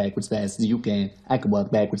can walk backwards fast as you can. I can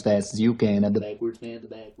walk backwards fast as you can. I'm the backwards man, the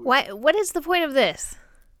backwards man. What is the point of this?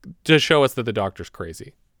 To show us that the doctor's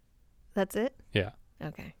crazy. That's it? Yeah.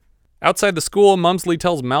 Okay. Outside the school, Mumsley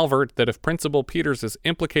tells Malvert that if Principal Peters is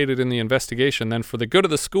implicated in the investigation, then for the good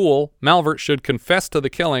of the school, Malvert should confess to the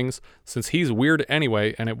killings, since he's weird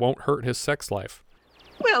anyway and it won't hurt his sex life.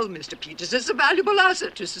 Well, Mr. Peters is a valuable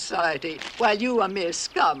asset to society, while you are mere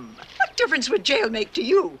scum. What difference would jail make to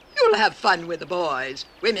you? You'll have fun with the boys.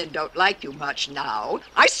 Women don't like you much now.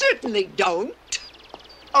 I certainly don't.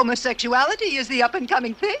 Homosexuality is the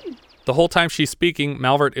up-and-coming thing. The whole time she's speaking,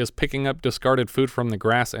 Malvert is picking up discarded food from the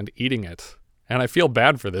grass and eating it. And I feel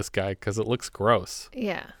bad for this guy because it looks gross.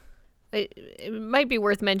 Yeah. It might be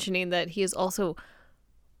worth mentioning that he is also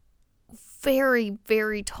very,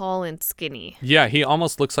 very tall and skinny. Yeah, he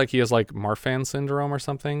almost looks like he has like Marfan syndrome or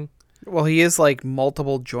something. Well, he is like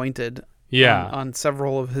multiple jointed. Yeah. On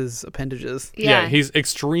several of his appendages. Yeah, he's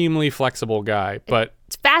extremely flexible guy, but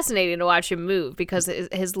it's fascinating to watch him move because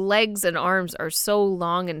his legs and arms are so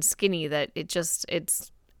long and skinny that it's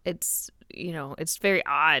very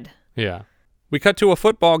odd. Yeah. We cut to a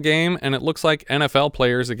football game and it looks like NFL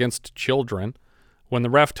players against children. When the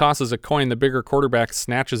ref tosses a coin, the bigger quarterback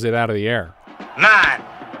snatches it out of the air. 9.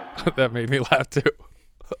 That made me laugh too.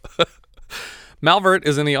 Malvert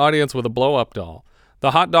is in the audience with a blow-up doll.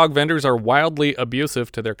 The hot dog vendors are wildly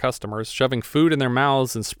abusive to their customers, shoving food in their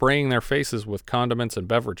mouths and spraying their faces with condiments and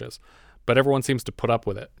beverages, but everyone seems to put up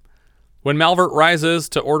with it. When Malvert rises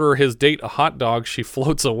to order his date a hot dog, she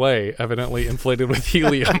floats away, evidently inflated with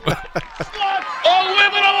helium. All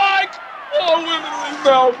women alike! All women like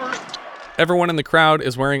Malvert! Everyone in the crowd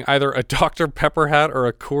is wearing either a Dr. Pepper hat or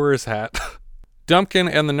a Coors hat. Dumpkin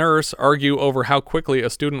and the nurse argue over how quickly a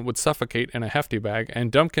student would suffocate in a hefty bag,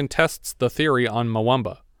 and Dumpkin tests the theory on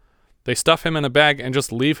Mwamba. They stuff him in a bag and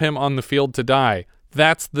just leave him on the field to die.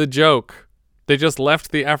 That's the joke. They just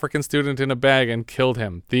left the African student in a bag and killed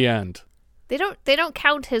him. The end. They don't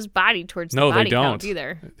count his body towards the body count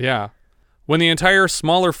either. Yeah. When the entire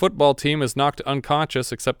smaller football team is knocked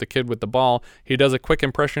unconscious except the kid with the ball, he does a quick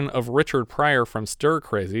impression of Richard Pryor from Stir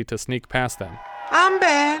Crazy to sneak past them. I'm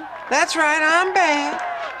bad. That's right, I'm bad.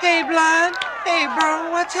 Hey, Blood. Hey,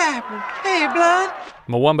 bro, what's happening? Hey, Blood.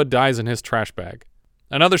 Mwamba dies in his trash bag.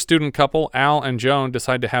 Another student couple, Al and Joan,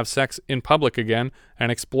 decide to have sex in public again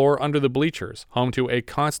and explore under the bleachers, home to a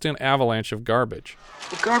constant avalanche of garbage.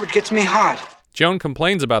 The garbage gets me hot. Joan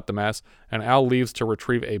complains about the mess, and Al leaves to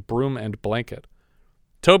retrieve a broom and blanket.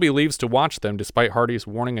 Toby leaves to watch them despite Hardy's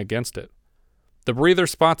warning against it. The breather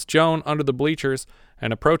spots Joan under the bleachers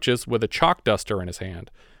and approaches with a chalk duster in his hand.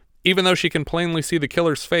 Even though she can plainly see the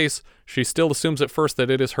killer's face, she still assumes at first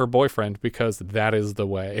that it is her boyfriend because that is the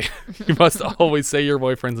way. You must always say your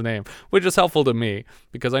boyfriend's name, which is helpful to me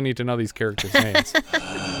because I need to know these characters' names.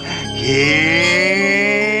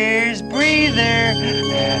 Here's Breather. An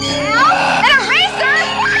eraser!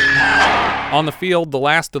 On the field, the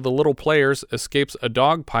last of the little players escapes a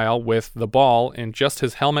dog pile with the ball in just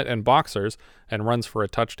his helmet and boxers and runs for a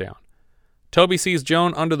touchdown. Toby sees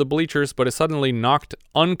Joan under the bleachers, but is suddenly knocked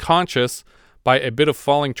unconscious by a bit of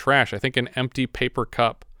falling trash, I think an empty paper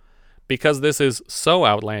cup. Because this is so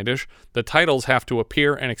outlandish, the titles have to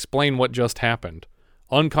appear and explain what just happened.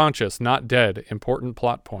 Unconscious, not dead, important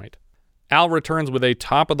plot point. Al returns with a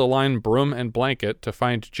top-of-the-line broom and blanket to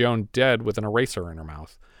find Joan dead with an eraser in her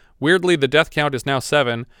mouth. Weirdly, the death count is now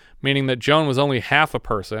 7, meaning that Joan was only half a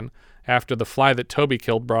person, after the fly that Toby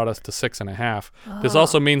killed brought us to 6.5. Oh. This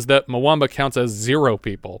also means that Mwamba counts as 0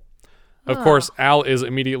 people. Of course, Al is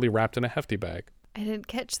immediately wrapped in a hefty bag. I didn't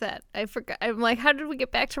catch that. I forgot. I'm like, how did we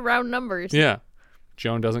get back to round numbers? Yeah.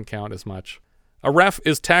 Joan doesn't count as much. A ref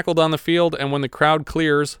is tackled on the field, and when the crowd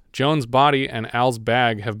clears, Joan's body and Al's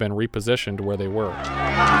bag have been repositioned where they were.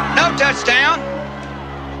 No touchdown.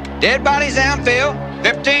 Dead bodies downfield.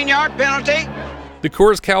 15-yard penalty. The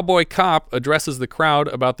Coors Cowboy cop addresses the crowd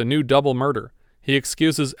about the new double murder. He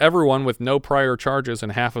excuses everyone with no prior charges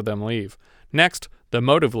and half of them leave. Next, the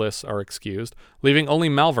motiveless are excused, leaving only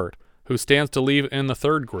Malvert, who stands to leave in the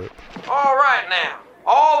third group. All right now,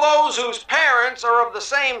 all those whose parents are of the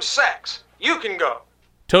same sex, you can go.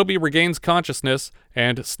 Toby regains consciousness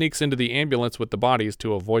and sneaks into the ambulance with the bodies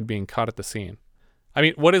to avoid being caught at the scene. I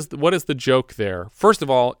mean, what is the joke there? First of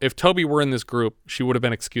all, if Toby were in this group, she would have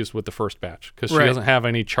been excused with the first batch because she doesn't have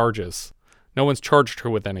any charges. No one's charged her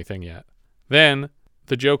with anything yet. Then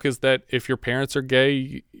the joke is that if your parents are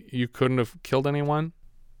gay, you couldn't have killed anyone.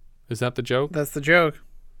 Is that the joke? That's the joke.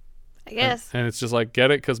 I guess. And it's just like,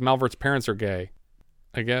 get it? Because Malvert's parents are gay.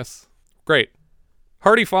 I guess. Great.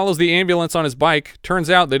 Hardy follows the ambulance on his bike. Turns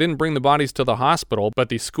out they didn't bring the bodies to the hospital, but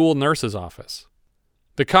the school nurse's office.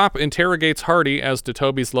 The cop interrogates Hardy as to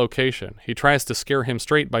Toby's location. He tries to scare him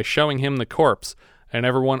straight by showing him the corpse, and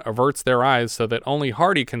everyone averts their eyes so that only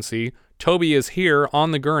Hardy can see Toby is here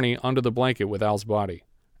on the gurney under the blanket with Al's body.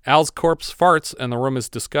 Al's corpse farts and the room is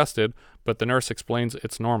disgusted, but the nurse explains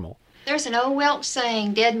it's normal. There's an old Welsh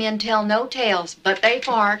saying, dead men tell no tales, but they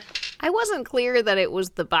fart. I wasn't clear that it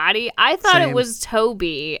was the body. I thought Same. it was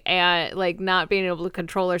Toby and not being able to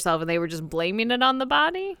control herself, and they were just blaming it on the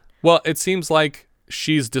body. Well, it seems like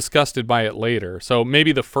she's disgusted by it later. So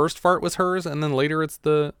maybe the first fart was hers, and then later it's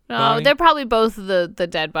the body? They're probably both the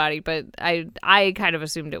dead body, but I kind of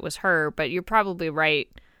assumed it was her. But you're probably right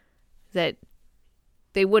that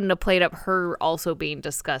they wouldn't have played up her also being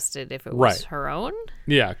disgusted if it was her own.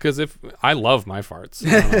 Yeah, because if I love my farts.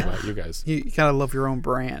 I don't know about you guys. You gotta love your own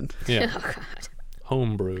brand. Yeah. Oh, God.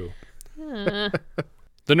 Homebrew.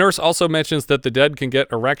 The nurse also mentions that the dead can get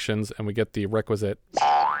erections, and we get the requisite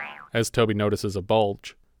as Toby notices a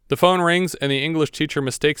bulge. The phone rings, and the English teacher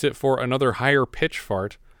mistakes it for another higher pitch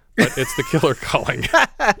fart, but it's the killer calling.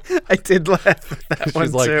 I did laugh at that one,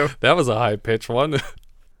 She's like, too. that was a high pitch one.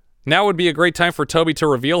 Now would be a great time for Toby to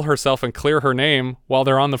reveal herself and clear her name while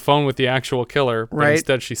they're on the phone with the actual killer, but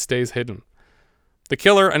instead she stays hidden. The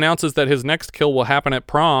killer announces that his next kill will happen at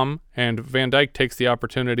prom, and Van Dyke takes the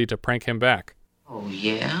opportunity to prank him back. Oh,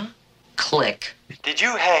 yeah? Click. Did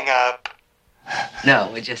you hang up?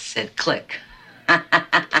 No, it just said click. I've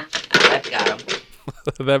got him.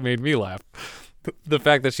 That made me laugh. The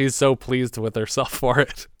fact that she's so pleased with herself for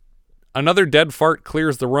it. Another dead fart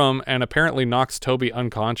clears the room and apparently knocks Toby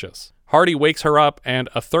unconscious. Hardy wakes her up, and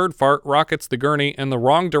a third fart rockets the gurney in the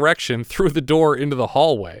wrong direction through the door into the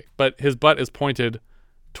hallway. But his butt is pointed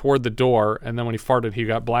toward the door, and then when he farted, he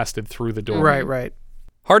got blasted through the door. Right.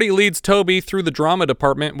 Hardy leads Toby through the drama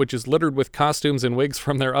department, which is littered with costumes and wigs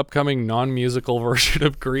from their upcoming non-musical version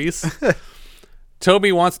of Grease.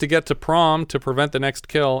 Toby wants to get to prom to prevent the next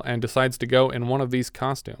kill and decides to go in one of these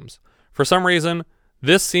costumes. For some reason,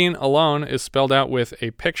 this scene alone is spelled out with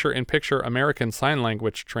a picture-in-picture American Sign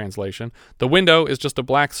Language translation. The window is just a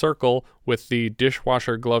black circle with the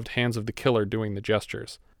dishwasher-gloved hands of the killer doing the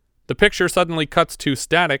gestures. The picture suddenly cuts to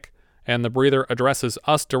static, and the breather addresses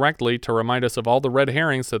us directly to remind us of all the red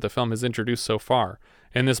herrings that the film has introduced so far.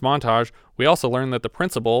 In this montage, we also learn that the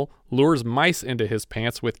principal lures mice into his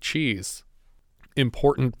pants with cheese.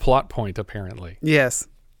 Important plot point, apparently. Yes.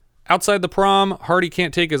 Outside the prom, Hardy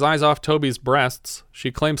can't take his eyes off Toby's breasts.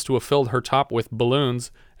 She claims to have filled her top with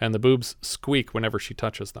balloons, and the boobs squeak whenever she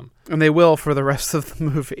touches them. And they will for the rest of the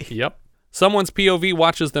movie. Yep. Someone's POV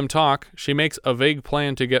watches them talk. She makes a vague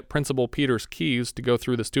plan to get Principal Peter's keys to go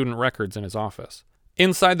through the student records in his office.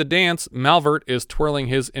 Inside the dance, Malvert is twirling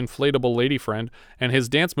his inflatable lady friend, and his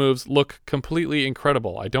dance moves look completely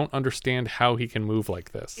incredible. I don't understand how he can move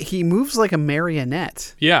like this. He moves like a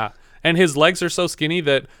marionette. Yeah, and his legs are so skinny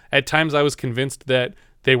that at times I was convinced that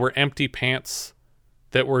they were empty pants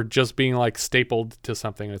that were just being like stapled to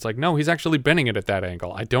something. And it's like, no, he's actually bending it at that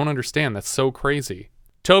angle. I don't understand. That's so crazy.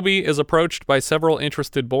 Toby is approached by several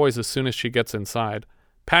interested boys as soon as she gets inside.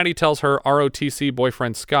 Patty tells her ROTC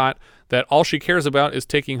boyfriend Scott that all she cares about is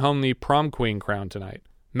taking home the prom queen crown tonight.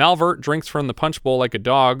 Malvert drinks from the punch bowl like a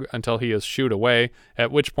dog until he is shooed away,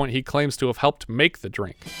 at which point he claims to have helped make the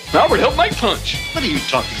drink. Malvert helped make punch. What are you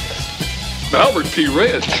talking about? Malvert P.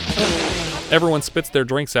 Red. Everyone spits their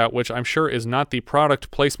drinks out, which I'm sure is not the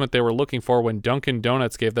product placement they were looking for when Dunkin'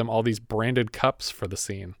 Donuts gave them all these branded cups for the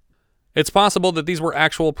scene. It's possible that these were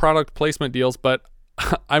actual product placement deals, but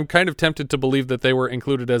I'm kind of tempted to believe that they were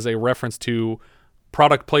included as a reference to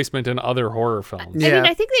product placement in other horror films. I mean,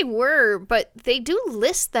 I think they were, but they do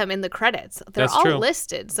list them in the credits. They're That's all true.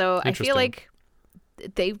 listed, so I feel like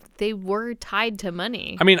they were tied to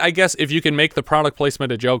money. I mean, I guess if you can make the product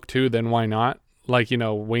placement a joke too, then why not? Like,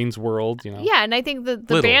 Wayne's World, Yeah, and I think the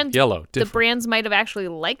Little, band, yellow, the brands might have actually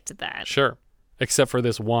liked that. Sure. except for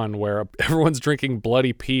this one where everyone's drinking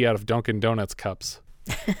bloody pee out of Dunkin' Donuts cups.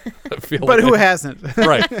 But who hasn't?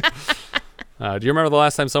 Right. Do you remember the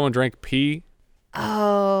last time someone drank pee?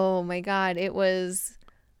 Oh my God. It was,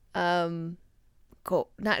 not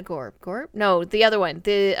Gorp. No, the other one.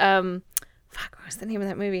 What was the name of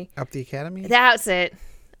that movie? Up the Academy? That's it.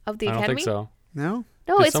 Up the Academy? I don't think so. No?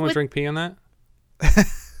 No, Did someone drink pee in that?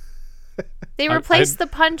 They replaced the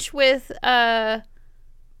punch with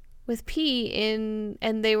pee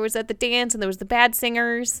and they was at the dance and there was the Bad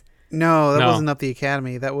Singers. No, that wasn't Up the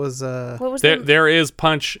Academy. That was what was there is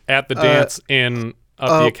punch at the dance in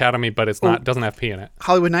Up the Academy, but it's not doesn't have pee in it.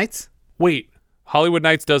 Hollywood Nights? Wait. Hollywood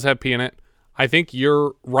Nights does have pee in it. I think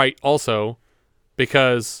you're right also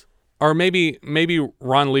because or maybe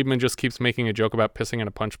Ron Liebman just keeps making a joke about pissing in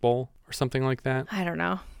a punch bowl or something like that. I don't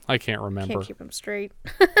know. I can't remember. Can't keep them straight.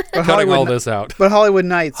 Cutting all this out. But Hollywood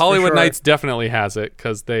Nights. Hollywood Nights definitely has it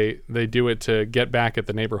because they do it to get back at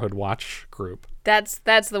the Neighborhood Watch group. That's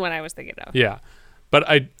the one I was thinking of. Yeah.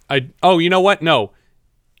 But oh, you know what? No.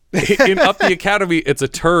 In Up the Academy, it's a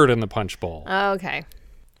turd in the punch bowl. Okay.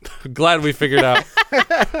 Glad we figured out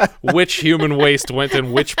which human waste went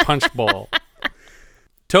in which punch bowl.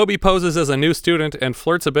 Toby poses as a new student and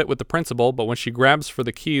flirts a bit with the principal, but when she grabs for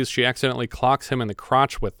the keys, she accidentally clocks him in the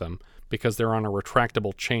crotch with them because they're on a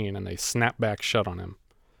retractable chain and they snap back shut on him.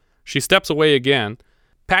 She steps away again.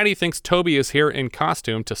 Patty thinks Toby is here in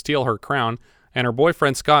costume to steal her crown, and her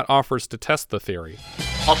boyfriend Scott offers to test the theory.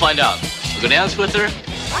 I'll find out. I'll go dance with her, and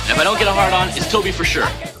if I don't get a hard-on, it's Toby for sure.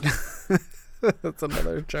 That's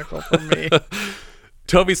another chuckle from me.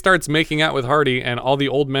 Toby starts making out with Hardy, and all the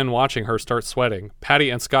old men watching her start sweating. Patty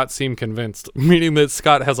and Scott seem convinced, meaning that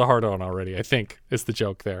Scott has a hard-on already, I think, is the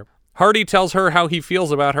joke there. Hardy tells her how he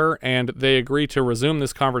feels about her, and they agree to resume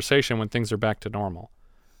this conversation when things are back to normal.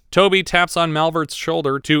 Toby taps on Malvert's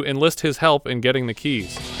shoulder to enlist his help in getting the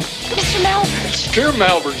keys. Mr. Malvert. Dear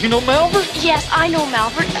Malvert. You know Malvert? Yes, I know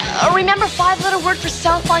Malvert. Remember 5-letter word for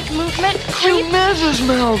sound-like movement? To Mrs.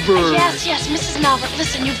 Malvert. Yes, Mrs. Malvert.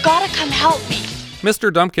 Listen, you've got to come help me.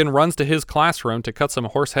 Mr. Dumpkin runs to his classroom to cut some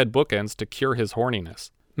horsehead bookends to cure his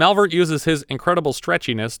horniness. Malvert uses his incredible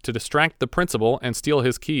stretchiness to distract the principal and steal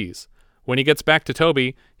his keys. When he gets back to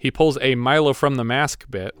Toby, he pulls a Milo from the Mask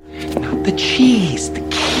bit. The cheese, the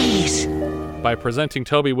keys. By presenting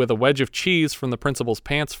Toby with a wedge of cheese from the principal's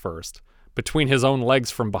pants first, between his own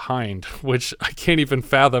legs from behind, which I can't even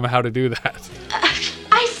fathom how to do that.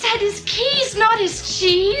 I said his keys, not his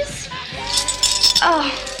cheese.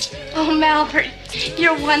 Oh, Malvert,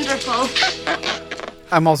 you're wonderful.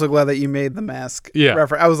 I'm also glad that you made the Mask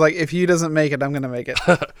reference. I was like, if he doesn't make it, I'm going to make it.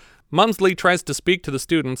 Mumsley tries to speak to the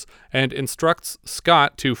students and instructs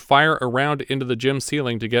Scott to fire a round into the gym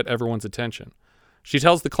ceiling to get everyone's attention. She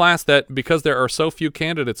tells the class that because there are so few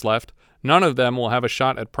candidates left, none of them will have a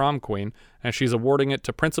shot at prom queen, and she's awarding it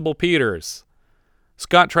to Principal Peters.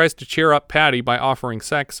 Scott tries to cheer up Patty by offering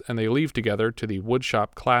sex, and they leave together to the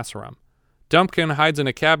woodshop classroom. Dumpkin hides in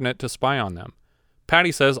a cabinet to spy on them.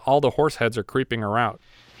 Patty says all the horseheads are creeping her out.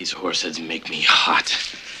 These horseheads make me hot.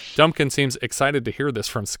 Dumpkin seems excited to hear this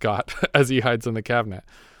from Scott as he hides in the cabinet.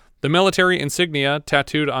 The military insignia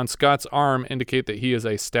tattooed on Scott's arm indicate that he is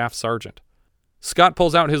a staff sergeant. Scott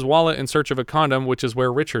pulls out his wallet in search of a condom, which is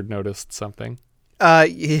where Richard noticed something.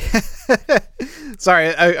 Yeah.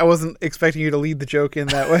 Sorry, I wasn't expecting you to lead the joke in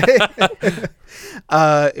that way.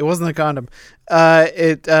 It wasn't a condom.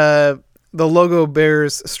 The logo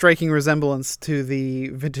bears striking resemblance to the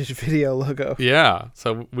Vintage Video logo. Yeah,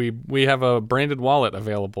 so we have a branded wallet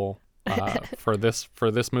available for this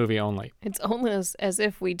movie only. It's almost as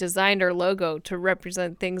if we designed our logo to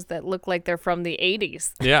represent things that look like they're from the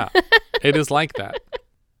 80s. Yeah, it is like that.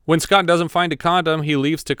 When Scott doesn't find a condom, he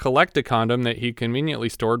leaves to collect a condom that he conveniently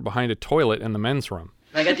stored behind a toilet in the men's room.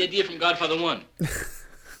 I got the idea from Godfather 1.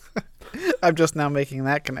 I'm just now making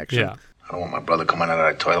that connection. Yeah. I don't want my brother coming out of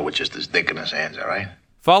that toilet with just his dick in his hands, all right?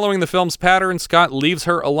 Following the film's pattern, Scott leaves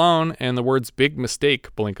her alone, and the words "big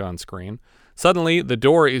mistake" blink on screen. Suddenly, the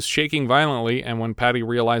door is shaking violently, and when Patty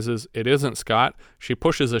realizes it isn't Scott, she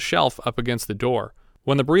pushes a shelf up against the door.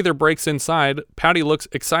 When the breather breaks inside, Patty looks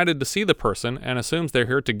excited to see the person and assumes they're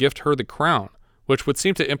here to gift her the crown, which would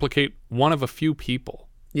seem to implicate one of a few people.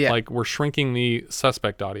 Yeah. Like, we're shrinking the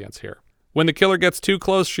suspect audience here. When the killer gets too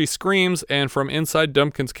close, she screams, and from inside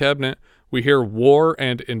Dumpkin's cabinet, we hear war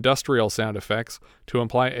and industrial sound effects to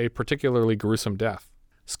imply a particularly gruesome death.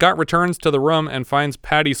 Scott returns to the room and finds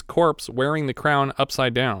Patty's corpse wearing the crown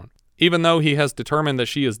upside down. Even though he has determined that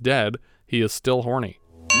she is dead, he is still horny.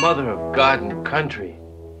 Mother of God and country,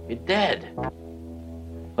 you're dead.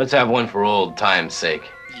 Let's have one for old time's sake.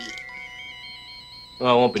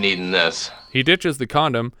 Well, I won't be needing this. He ditches the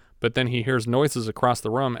condom, but then he hears noises across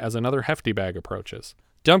the room as another hefty bag approaches.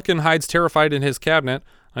 Dumpkin hides terrified in his cabinet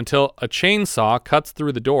until a chainsaw cuts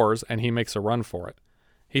through the doors and he makes a run for it.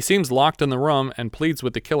 He seems locked in the room and pleads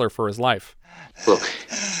with the killer for his life. Look,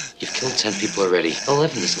 you've killed 10 people already.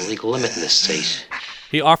 11 is the legal limit in this state.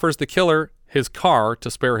 He offers the killer his car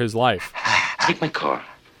to spare his life. Take my car.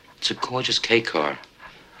 It's a gorgeous K car.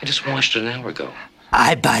 I just washed it an hour ago.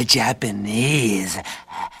 I buy Japanese.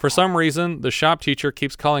 For some reason, the shop teacher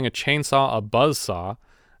keeps calling a chainsaw a buzzsaw,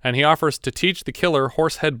 and he offers to teach the killer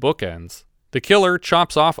horsehead bookends. The killer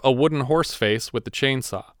chops off a wooden horse face with the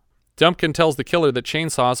chainsaw. Dumpkin tells the killer that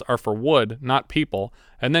chainsaws are for wood, not people,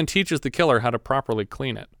 and then teaches the killer how to properly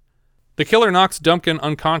clean it. The killer knocks Dumpkin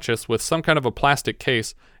unconscious with some kind of a plastic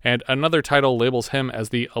case, and another title labels him as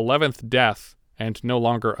the 11th death and no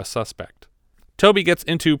longer a suspect. Toby gets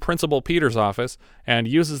into Principal Peters' office and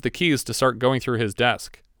uses the keys to start going through his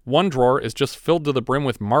desk. One drawer is just filled to the brim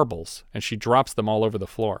with marbles, and she drops them all over the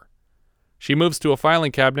floor. She moves to a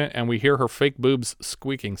filing cabinet, and we hear her fake boobs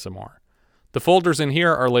squeaking some more. The folders in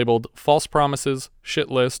here are labeled False Promises, Shit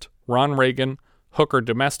List, Ron Reagan, Hooker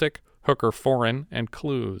Domestic, Hooker Foreign, and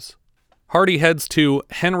Clues. Hardy heads to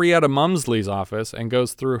Henrietta Mumsley's office and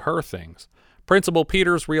goes through her things. Principal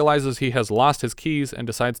Peters realizes he has lost his keys and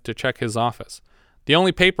decides to check his office. The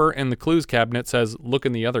only paper in the Clues cabinet says, "Look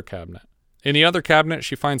in the other cabinet." In the other cabinet,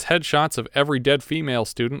 she finds headshots of every dead female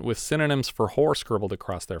student with synonyms for whore scribbled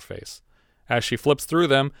across their face. As she flips through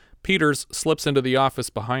them, Peters slips into the office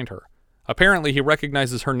behind her. Apparently, he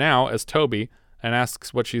recognizes her now as Toby and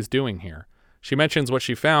asks what she's doing here. She mentions what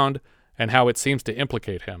she found and how it seems to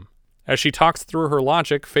implicate him. As she talks through her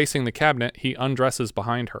logic facing the cabinet, he undresses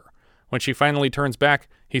behind her. When she finally turns back,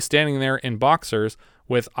 he's standing there in boxers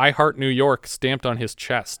with I Heart New York stamped on his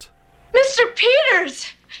chest. Mr. Peters!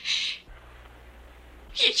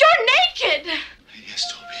 You're naked!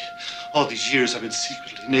 Yes, Toby. All these years I've been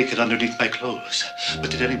secretly naked underneath my clothes.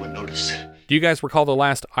 But did anyone notice? Do you guys recall the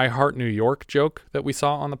last I Heart New York joke that we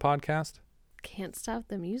saw on the podcast? Can't Stop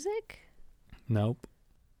the Music? Nope.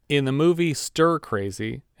 In the movie Stir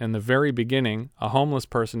Crazy, in the very beginning, a homeless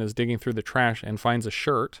person is digging through the trash and finds a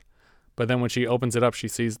shirt. But then when she opens it up, she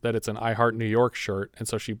sees that it's an I Heart New York shirt, and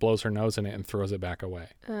so she blows her nose in it and throws it back away.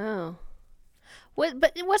 Oh.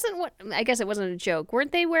 But it wasn't I guess it wasn't a joke.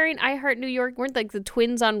 Weren't they wearing I Heart New York? Weren't like the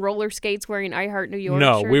twins on roller skates wearing I Heart New York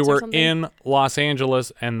No, shirts we or were something? in Los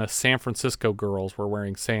Angeles, and the San Francisco girls were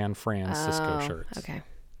wearing San Francisco shirts. Okay.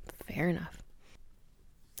 Fair enough.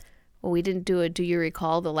 Well, we didn't do a Do You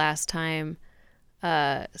Recall the last time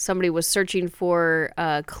somebody was searching for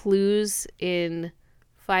clues in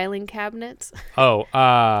filing cabinets? Oh,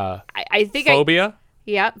 I think Phobia?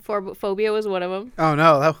 Yeah, Phobia was one of them. Oh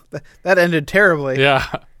no, that ended terribly. Yeah.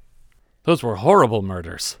 Those were horrible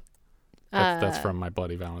murders. That's from My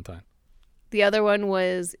Bloody Valentine. The other one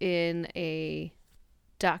was in a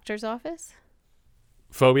doctor's office.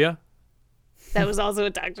 Phobia? That was also a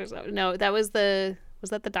doctor's office. No, was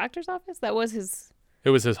that the doctor's office? That was his... It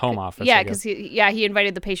was his home office. Yeah, because he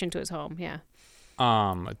invited the patient to his home, yeah.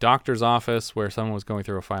 A doctor's office where someone was going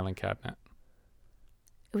through a filing cabinet.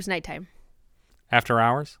 It was nighttime. After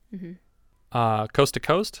hours? Mm-hmm. Coast to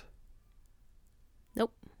Coast?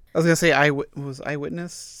 Nope. I was going to say,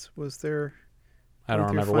 Eyewitness? Was there... I don't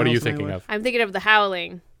remember. What are you thinking of? I'm thinking of The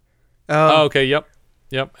Howling. Oh, okay, yep.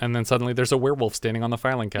 And then suddenly there's a werewolf standing on the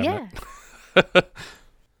filing cabinet. Yeah.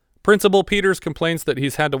 Principal Peters complains that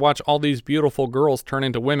he's had to watch all these beautiful girls turn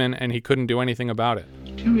into women and he couldn't do anything about it.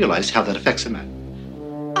 Do you realize how that affects a man?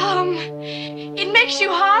 It makes you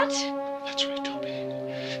hot? That's right, Toby.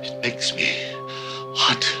 It makes me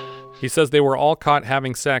hot. He says they were all caught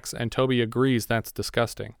having sex, and Toby agrees that's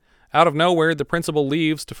disgusting. Out of nowhere, the principal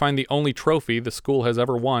leaves to find the only trophy the school has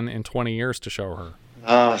ever won in 20 years to show her.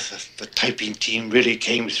 The typing team really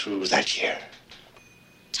came through that year.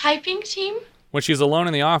 Typing team? When she's alone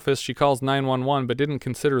in the office, she calls 911 but didn't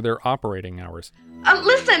consider their operating hours.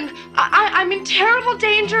 Listen, I'm in terrible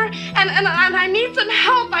danger, and I need some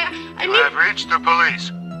help. I need... I've reached the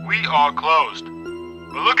police. We are closed.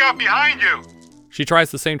 But look out behind you. She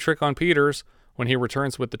tries the same trick on Peters when he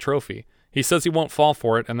returns with the trophy. He says he won't fall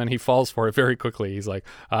for it, and then he falls for it very quickly. He's like,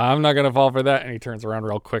 I'm not going to fall for that, and he turns around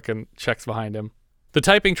real quick and checks behind him. The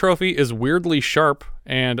typing trophy is weirdly sharp,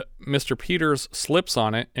 and Mr. Peters slips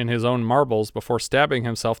on it in his own marbles before stabbing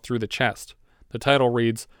himself through the chest. The title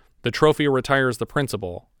reads, "The Trophy Retires the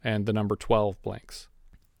Principal," and the number 12 blanks.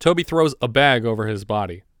 Toby throws a bag over his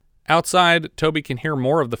body. Outside, Toby can hear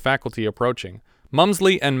more of the faculty approaching.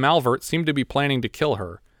 Mumsley and Malvert seem to be planning to kill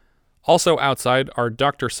her. Also outside are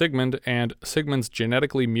Dr. Sigmund and Sigmund's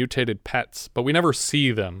genetically mutated pets, but we never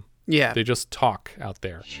see them. Yeah. They just talk out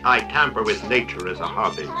there. I tamper with nature as a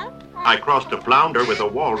hobby. I crossed a flounder with a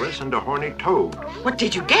walrus and a horny toad. What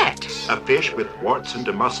did you get? A fish with warts and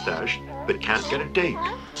a mustache, but can't get a date.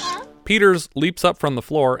 Peters leaps up from the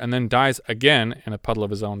floor and then dies again in a puddle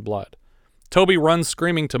of his own blood. Toby runs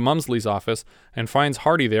screaming to Mumsley's office and finds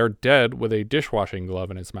Hardy there dead with a dishwashing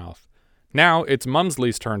glove in his mouth. Now it's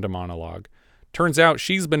Mumsley's turn to monologue. Turns out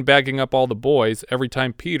she's been bagging up all the boys every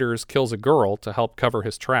time Peters kills a girl to help cover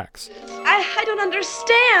his tracks. I don't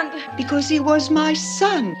understand. Because he was my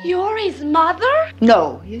son. You're his mother?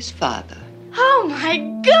 No, his father. Oh my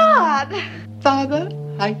God!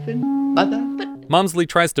 Father-mother. Mumsley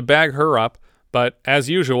tries to bag her up, but as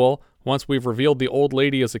usual, once we've revealed the old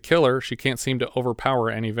lady as a killer, she can't seem to overpower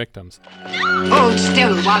any victims. Hold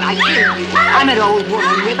still while I kill you. I'm an old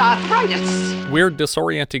woman with arthritis. Weird,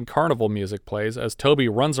 disorienting carnival music plays as Toby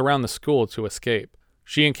runs around the school to escape.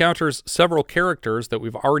 She encounters several characters that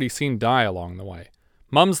we've already seen die along the way.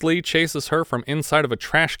 Mumsley chases her from inside of a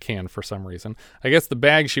trash can for some reason. I guess the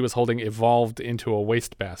bag she was holding evolved into a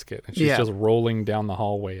wastebasket, and she's just rolling down the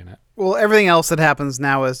hallway in it. Well, everything else that happens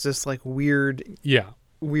now is just like weird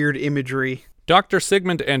imagery. Dr.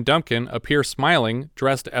 Sigmund and Dumpkin appear smiling,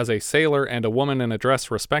 dressed as a sailor and a woman in a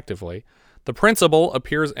dress respectively. The principal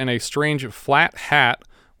appears in a strange flat hat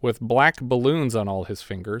with black balloons on all his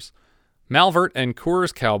fingers. Malvert and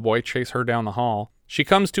Coors Cowboy chase her down the hall. She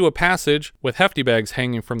comes to a passage with hefty bags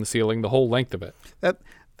hanging from the ceiling the whole length of it.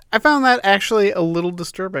 I found that actually a little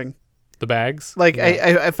disturbing. The bags? Like,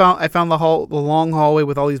 yeah. I found the long hallway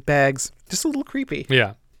with all these bags just a little creepy.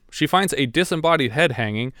 Yeah. She finds a disembodied head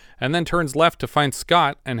hanging and then turns left to find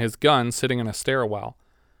Scott and his gun sitting in a stairwell.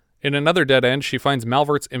 In another dead end, she finds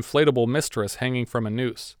Malvert's inflatable mistress hanging from a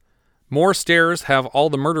noose. More stairs have all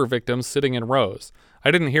the murder victims sitting in rows.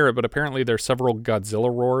 I didn't hear it, but apparently there's several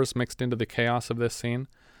Godzilla roars mixed into the chaos of this scene.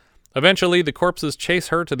 Eventually, the corpses chase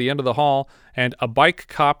her to the end of the hall, and a bike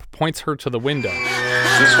cop points her to the window.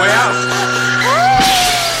 This way out!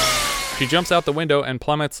 She jumps out the window and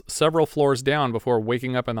plummets several floors down before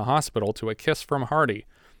waking up in the hospital to a kiss from Hardy.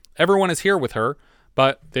 Everyone is here with her,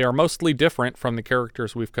 but they are mostly different from the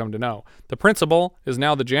characters we've come to know. The principal is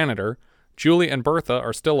now the janitor. Julie and Bertha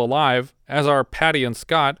are still alive, as are Patty and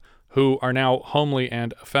Scott, who are now homely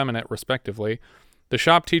and effeminate, respectively. The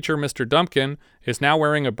shop teacher, Mr. Dumpkin, is now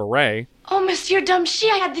wearing a beret. Oh, Monsieur Dumpshy,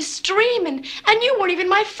 I had this dream, and you weren't even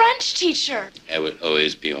my French teacher. I would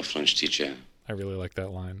always be your French teacher. I really like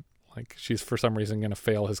that line. Like, she's for some reason going to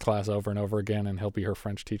fail his class over and over again, and he'll be her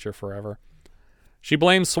French teacher forever. She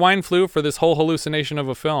blames swine flu for this whole hallucination of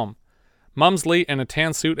a film. Mumsley, in a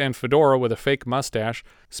tan suit and fedora with a fake mustache,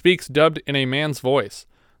 speaks dubbed in a man's voice.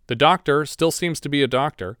 The doctor still seems to be a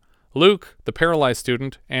doctor. Luke, the paralyzed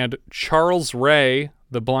student, and Charles Ray,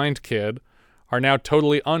 the blind kid, are now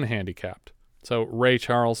totally unhandicapped. So Ray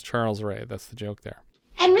Charles, Charles Ray, that's the joke there.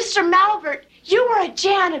 And Mr. Malvert, you were a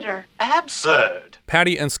janitor. Absurd.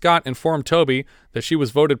 Patty and Scott inform Toby that she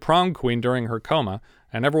was voted prom queen during her coma,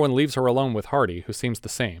 and everyone leaves her alone with Hardy, who seems the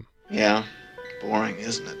same. Yeah, boring,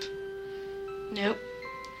 isn't it? Nope.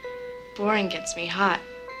 Boring gets me hot.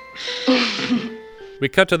 We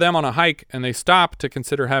cut to them on a hike, and they stop to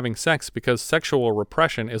consider having sex because sexual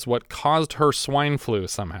repression is what caused her swine flu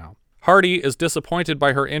somehow. Hardy is disappointed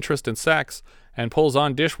by her interest in sex and pulls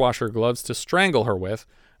on dishwasher gloves to strangle her with,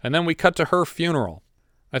 and then we cut to her funeral.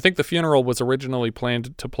 I think the funeral was originally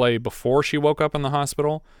planned to play before she woke up in the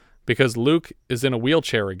hospital, because Luke is in a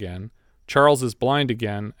wheelchair again, Charles is blind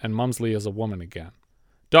again, and Mumsley is a woman again.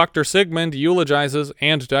 Dr. Sigmund eulogizes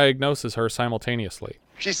and diagnoses her simultaneously.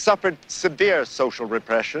 She suffered severe social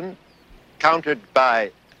repression, countered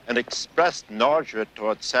by an expressed nausea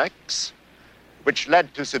toward sex, which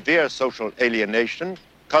led to severe social alienation,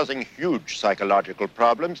 causing huge psychological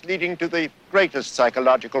problems, leading to the greatest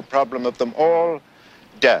psychological problem of them all,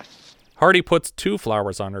 death. Hardy puts 2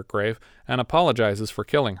 flowers on her grave and apologizes for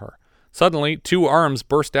killing her. Suddenly, 2 arms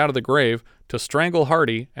burst out of the grave to strangle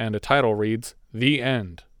Hardy, and a title reads, The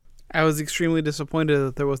End. I was extremely disappointed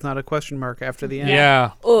that there was not a question mark after the end.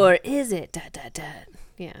 Yeah. Or is it?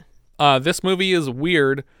 Yeah. This movie is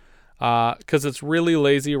weird because it's really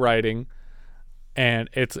lazy writing, and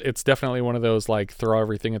it's definitely one of those, like, throw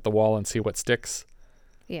everything at the wall and see what sticks.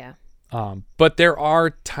 Yeah. But there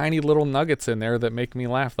are tiny little nuggets in there that make me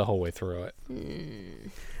laugh the whole way through it.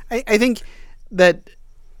 I think that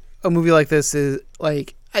a movie like this is,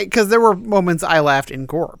 like, because there were moments I laughed in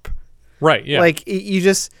Gorp. Right, yeah. Like,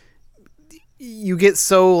 you get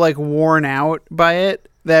so, like, worn out by it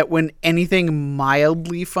that when anything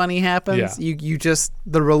mildly funny happens, you just,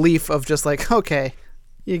 the relief of just like, okay,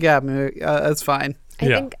 you got me, that's fine. I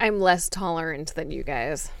think I'm less tolerant than you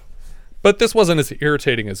guys. But this wasn't as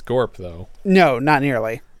irritating as Gorp, though. No, not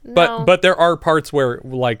nearly. But there are parts where,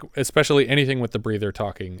 like, especially anything with the breather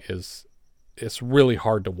talking it's really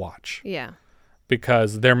hard to watch. Yeah.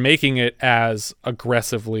 Because they're making it as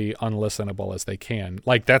aggressively unlistenable as they can.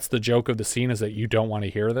 Like, that's the joke of the scene, is that you don't want to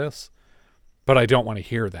hear this, but I don't want to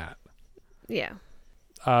hear that. Yeah.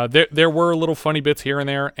 There were little funny bits here and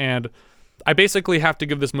there, and I basically have to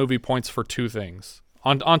give this movie points for two things.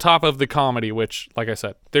 On top of the comedy, which, like I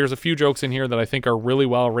said, there's a few jokes in here that I think are really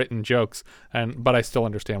well-written jokes, but I still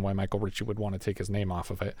understand why Michael Ritchie would want to take his name off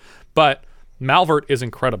of it. But Malvert is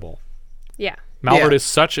incredible. Yeah. Malvert is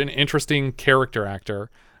such an interesting character actor,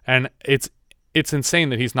 and it's insane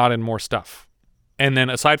that he's not in more stuff. And then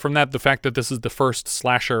aside from that, the fact that this is the first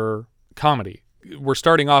slasher comedy. We're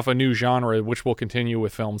starting off a new genre, which will continue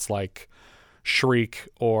with films like Shriek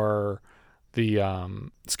or the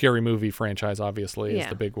Scary Movie franchise, obviously, is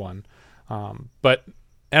the big one. And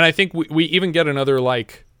I think we even get another,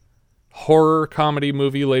 like, horror comedy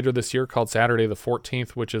movie later this year called Saturday the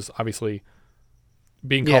 14th, which is obviously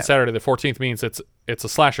being called Saturday the 14th means it's a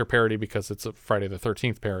slasher parody because it's a Friday the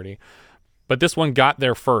 13th parody. But this one got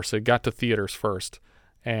there first. It got to theaters first.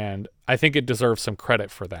 And I think it deserves some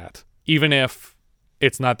credit for that. Even if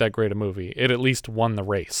it's not that great a movie, it at least won the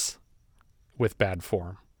race with Bad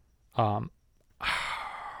Form. I'm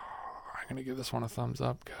going to give this one a thumbs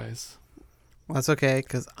up, guys. Well, that's okay,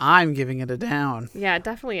 because I'm giving it a down. Yeah,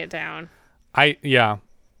 definitely a down.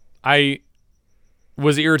 I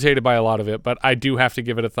was irritated by a lot of it, but I do have to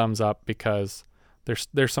give it a thumbs up because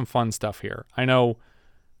there's some fun stuff here. I know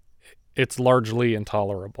it's largely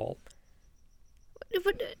intolerable.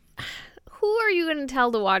 But who are you going to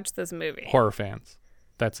tell to watch this movie? Horror fans.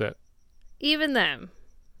 That's it. Even them.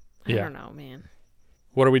 I don't know, man.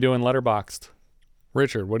 What are we doing Letterboxd?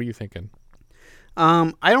 Richard, what are you thinking?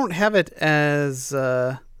 I don't have it as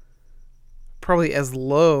probably as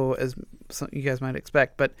low as some you guys might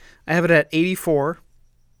expect, but I have it at 84.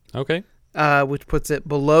 Okay. Which puts it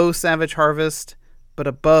below Savage Harvest, but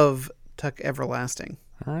above Tuck Everlasting.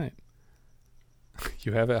 All right.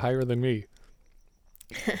 You have it higher than me.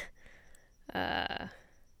 I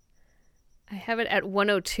have it at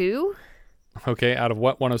 102. Okay, out of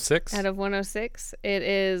what, 106? Out of 106. It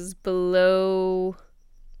is below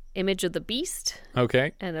Image of the Beast.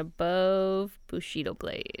 Okay. And above Bushido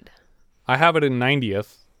Blade. I have it in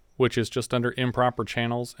 90th, which is just under Improper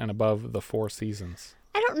Channels and above The Four Seasons.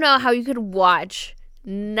 I don't know how you could watch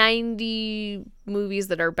 90 movies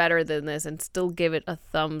that are better than this and still give it a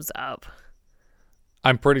thumbs up.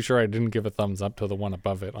 I'm pretty sure I didn't give a thumbs up to the one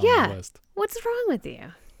above it on the list. What's wrong with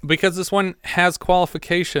you? Because this one has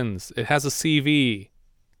qualifications. It has a CV.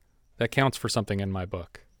 That counts for something in my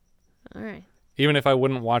book. All right. Even if I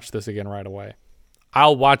wouldn't watch this again right away.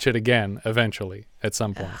 I'll watch it again eventually at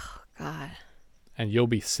some point. Oh, God. And you'll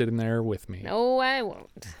be sitting there with me. No, I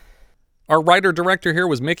won't. Our writer-director here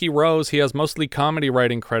was Mickey Rose. He has mostly comedy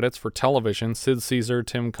writing credits for television. Sid Caesar,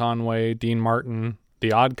 Tim Conway, Dean Martin,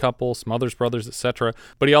 The Odd Couple, Smothers Brothers, etc.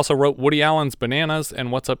 But he also wrote Woody Allen's Bananas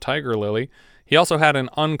and What's Up Tiger Lily. He also had an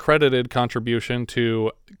uncredited contribution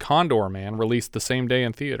to Condor Man, released the same day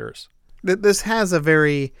in theaters. This has a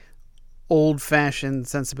very old-fashioned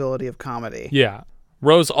sensibility of comedy. Yeah.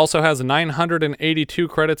 Rose also has 982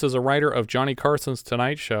 credits as a writer of Johnny Carson's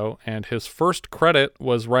Tonight Show, and his first credit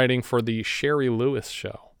was writing for the Sherry Lewis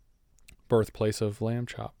Show, birthplace of Lamb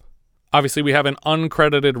Chop. Obviously, we have an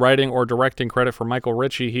uncredited writing or directing credit for Michael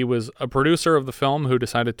Ritchie. He was a producer of the film who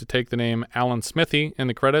decided to take the name Alan Smithy in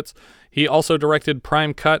the credits. He also directed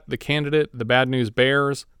Prime Cut, The Candidate, The Bad News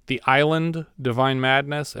Bears, The Island, Divine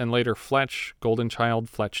Madness, and later Fletch, Golden Child,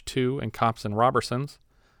 Fletch 2, and Cops and Robertsons.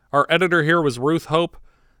 Our editor here was Ruth Hope.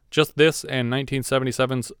 Just this and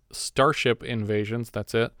 1977's Starship Invasions,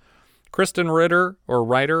 that's it. Kristen Ritter, or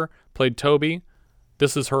Ryder, played Toby.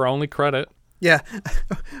 This is her only credit. Yeah,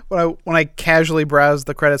 when I casually browsed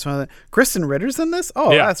the credits, Kristen Ritter's in this?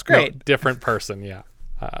 Oh, yeah, that's great. No, different person, yeah.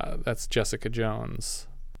 That's Jessica Jones.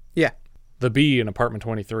 Yeah. The Bee in Apartment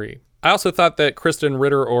 23. I also thought that Kristen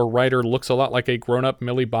Ritter or Ryder looks a lot like a grown-up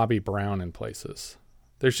Millie Bobby Brown in places.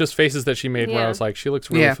 There's just faces that she made where I was like, she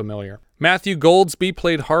looks really familiar. Matthew Goldsby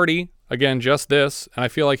played Hardy. Again, just this. And I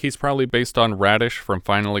feel like he's probably based on Radish from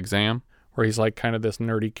Final Exam, where he's like kind of this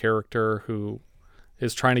nerdy character who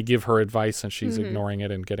is trying to give her advice and she's ignoring it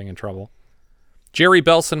and getting in trouble. Jerry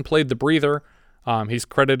Belson played the Breather. He's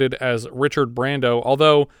credited as Richard Brando,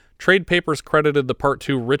 although Trade Papers credited the part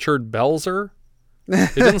to Richard Belzer.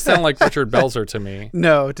 It doesn't sound like Richard Belzer to me.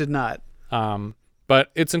 No, it did not. But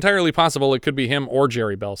it's entirely possible it could be him or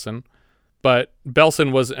Jerry Belson. But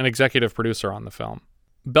Belson was an executive producer on the film.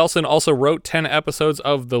 Belson also wrote 10 episodes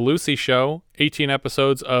of The Lucy Show, 18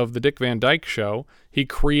 episodes of The Dick Van Dyke Show. He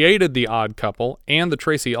created The Odd Couple and The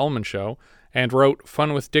Tracy Ullman Show, and wrote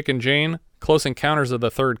Fun with Dick and Jane, Close Encounters of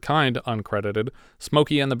the Third Kind, uncredited,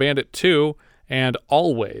 Smokey and the Bandit 2, and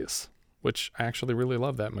Always, which I actually really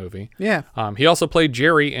love that movie. Yeah. He also played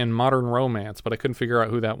Jerry in Modern Romance, but I couldn't figure out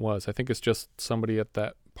who that was. I think it's just somebody at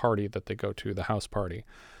that party that they go to, the house party.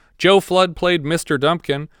 Joe Flood played Mr.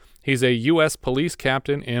 Dumpkin. He's a U.S. police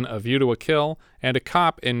captain in A View to a Kill and a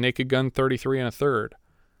cop in Naked Gun 33 1/3.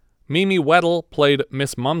 Mimi Weddle played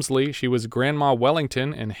Miss Mumsley. She was Grandma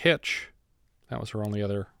Wellington in Hitch. That was her only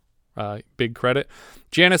other big credit.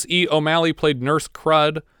 Janice E. O'Malley played Nurse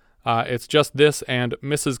Crud. It's Just This and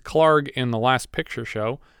Mrs. Clark in The Last Picture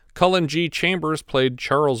Show. Cullen G. Chambers played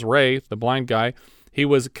Charles Ray, the blind guy. He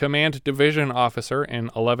was Command Division Officer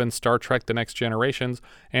in 11 Star Trek The Next Generations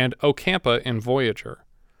and Ocampa in Voyager.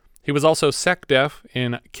 He was also SecDef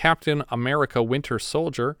in Captain America Winter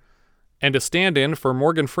Soldier, and a stand-in for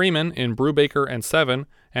Morgan Freeman in Brubaker and Seven,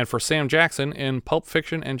 and for Sam Jackson in Pulp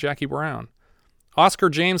Fiction and Jackie Brown. Oscar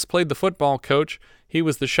James played the football coach. He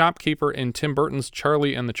was the shopkeeper in Tim Burton's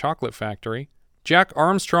Charlie and the Chocolate Factory. Jack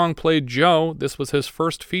Armstrong played Joe. This was his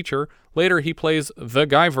first feature. Later, he plays the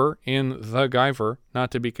Guyver in The Guyver,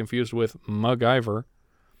 not to be confused with MacGyver.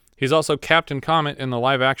 He's also Captain Comet in the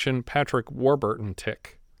live-action Patrick Warburton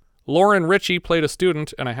Tick. Lauren Ritchie played a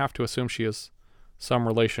student, and I have to assume she is some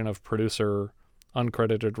relation of producer,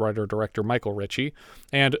 uncredited writer-director Michael Ritchie.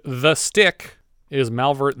 And The Stick is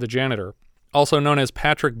Malvert the janitor. Also known as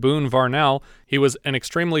Patrick Boone Varnell, he was an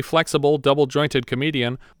extremely flexible, double-jointed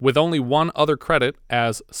comedian with only one other credit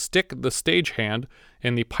as Stick the Stagehand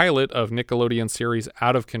in the pilot of Nickelodeon series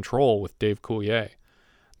Out of Control with Dave Coulier.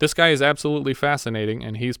 This guy is absolutely fascinating,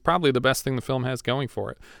 and he's probably the best thing the film has going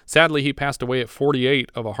for it. Sadly, he passed away at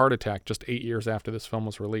 48 of a heart attack just 8 years after this film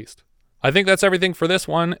was released. I think that's everything for this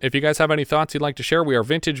one. If you guys have any thoughts you'd like to share, we are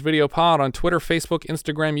Vintage Video Pod on Twitter, Facebook,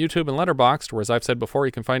 Instagram, YouTube, and Letterboxd, where, as I've said before,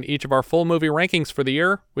 you can find each of our full movie rankings for the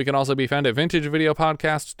year. We can also be found at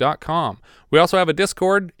vintagevideopodcast.com. We also have a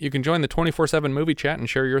Discord. You can join the 24/7 movie chat and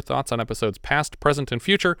share your thoughts on episodes past, present, and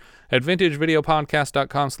future at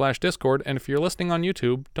vintagevideopodcast.com/Discord. And if you're listening on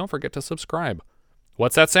YouTube, don't forget to subscribe.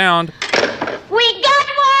 What's that sound? We got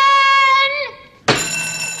one!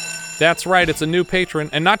 That's right, it's a new patron,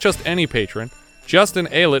 and not just any patron. Justin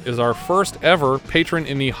Aylett is our first ever patron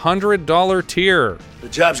in the $100 tier. The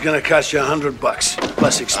job's gonna cost you $100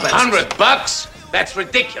 plus expenses. $100? That's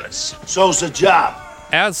ridiculous. So's the job.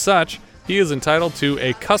 As such, he is entitled to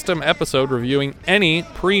a custom episode reviewing any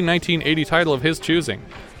pre-1980 title of his choosing.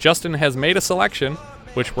 Justin has made a selection,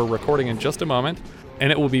 which we're recording in just a moment,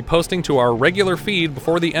 and it will be posting to our regular feed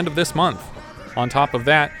before the end of this month. On top of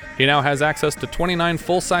that, he now has access to 29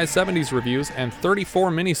 full-size 70s reviews and 34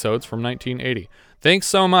 minisodes from 1980. Thanks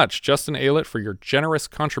so much, Justin Aylett, for your generous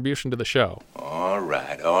contribution to the show. All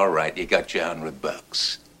right. You got your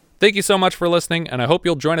 $100. Thank you so much for listening, and I hope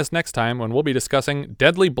you'll join us next time when we'll be discussing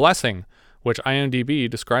Deadly Blessing, which IMDb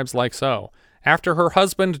describes like so. After her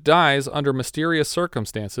husband dies under mysterious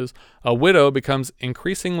circumstances, a widow becomes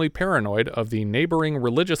increasingly paranoid of the neighboring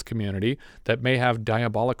religious community that may have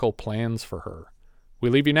diabolical plans for her.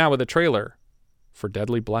 We leave you now with a trailer for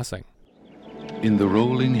Deadly Blessing. In the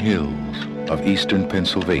rolling hills of eastern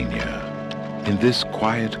Pennsylvania, in this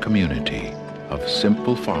quiet community of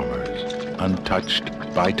simple farmers, untouched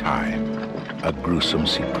by time, a gruesome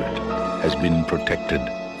secret has been protected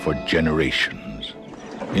for generations.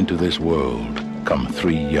 Into this world come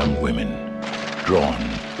 3 young women, drawn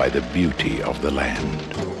by the beauty of the land,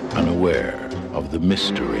 unaware of the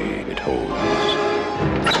mystery it holds.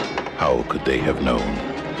 How could they have known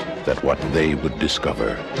that what they would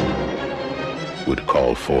discover would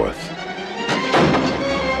call forth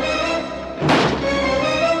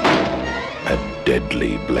a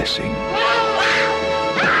deadly blessing?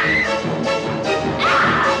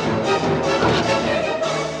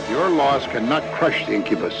 Your laws cannot crush the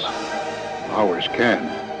incubus. Ours can.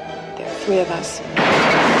 There are 3 of us.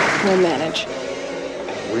 We'll manage.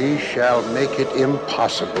 We shall make it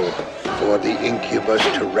impossible for the incubus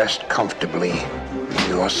to rest comfortably in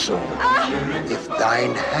your soul. If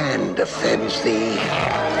thine hand offends thee,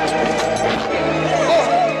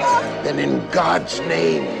 then in God's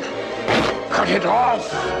name, cut it off.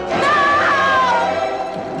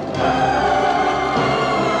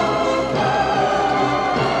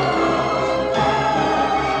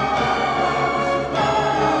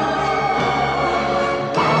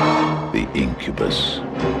 The incubus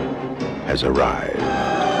has arrived.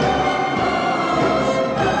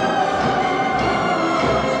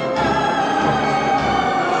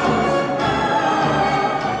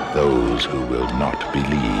 who will not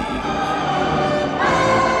believe.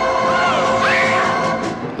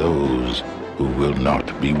 Those who will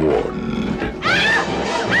not be warned.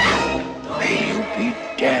 May you be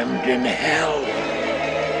damned in hell.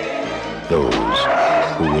 Those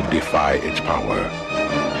who will defy its power.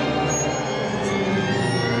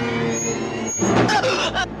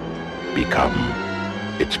 Become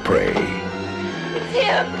its prey. It's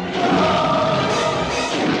him!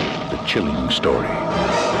 The chilling story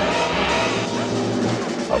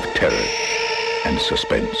of terror and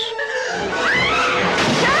suspense.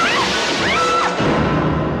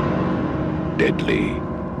 Deadly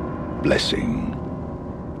Blessing.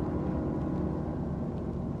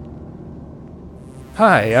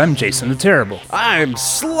 Hi, I'm Jason the Terrible. I'm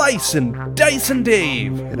Slicin' Dicin'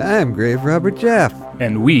 Dave. And I'm Grave Robber Jeff.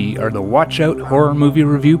 And we are the Watch Out Horror Movie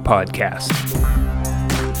Review Podcast.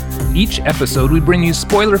 Each episode we bring you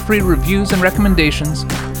spoiler-free reviews and recommendations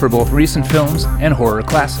for both recent films and horror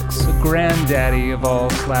classics. The granddaddy of all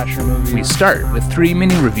slasher movies. We start with 3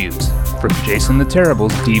 mini-reviews from Jason the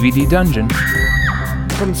Terrible's DVD Dungeon.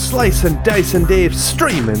 From Slicin' Dicin' Dave's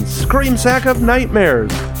Streamin' Scream Sack of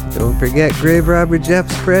Nightmares. Don't forget Grave Robber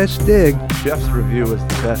Jeff's Fresh Dig. Jeff's review was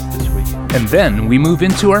the best this week. And then we move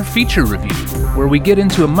into our feature review, where we get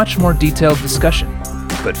into a much more detailed discussion.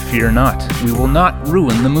 But fear not, we will not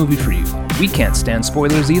ruin the movie for you. We can't stand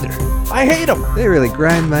spoilers either. I hate them! They really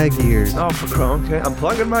grind my gears. Oh, okay, I'm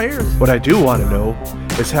plugging my ears. What I do want to know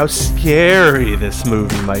is how scary this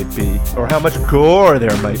movie might be, or how much gore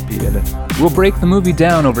there might be in it. We'll break the movie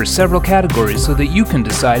down over several categories so that you can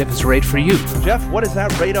decide if it's right for you. Jeff, what is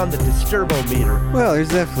that rate on the Disturbo-meter? Well, there's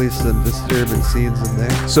definitely some disturbing scenes in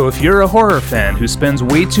there. So if you're a horror fan who spends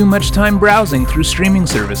way too much time browsing through streaming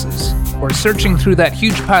services, or searching through that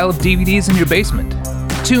huge pile of DVDs in your basement,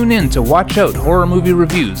 tune in to Watch Out Horror Movie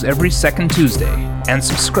Reviews every second Tuesday, and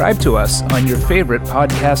subscribe to us on your favorite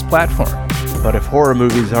podcast platform. But if horror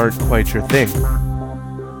movies aren't quite your thing,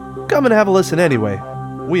 come and have a listen anyway.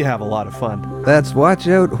 We have a lot of fun. That's Watch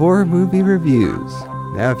Out Horror Movie Reviews.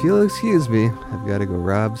 Now, if you'll excuse me, I've got to go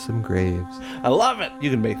rob some graves. I love it!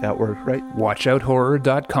 You can make that work, right?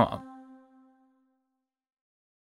 WatchOutHorror.com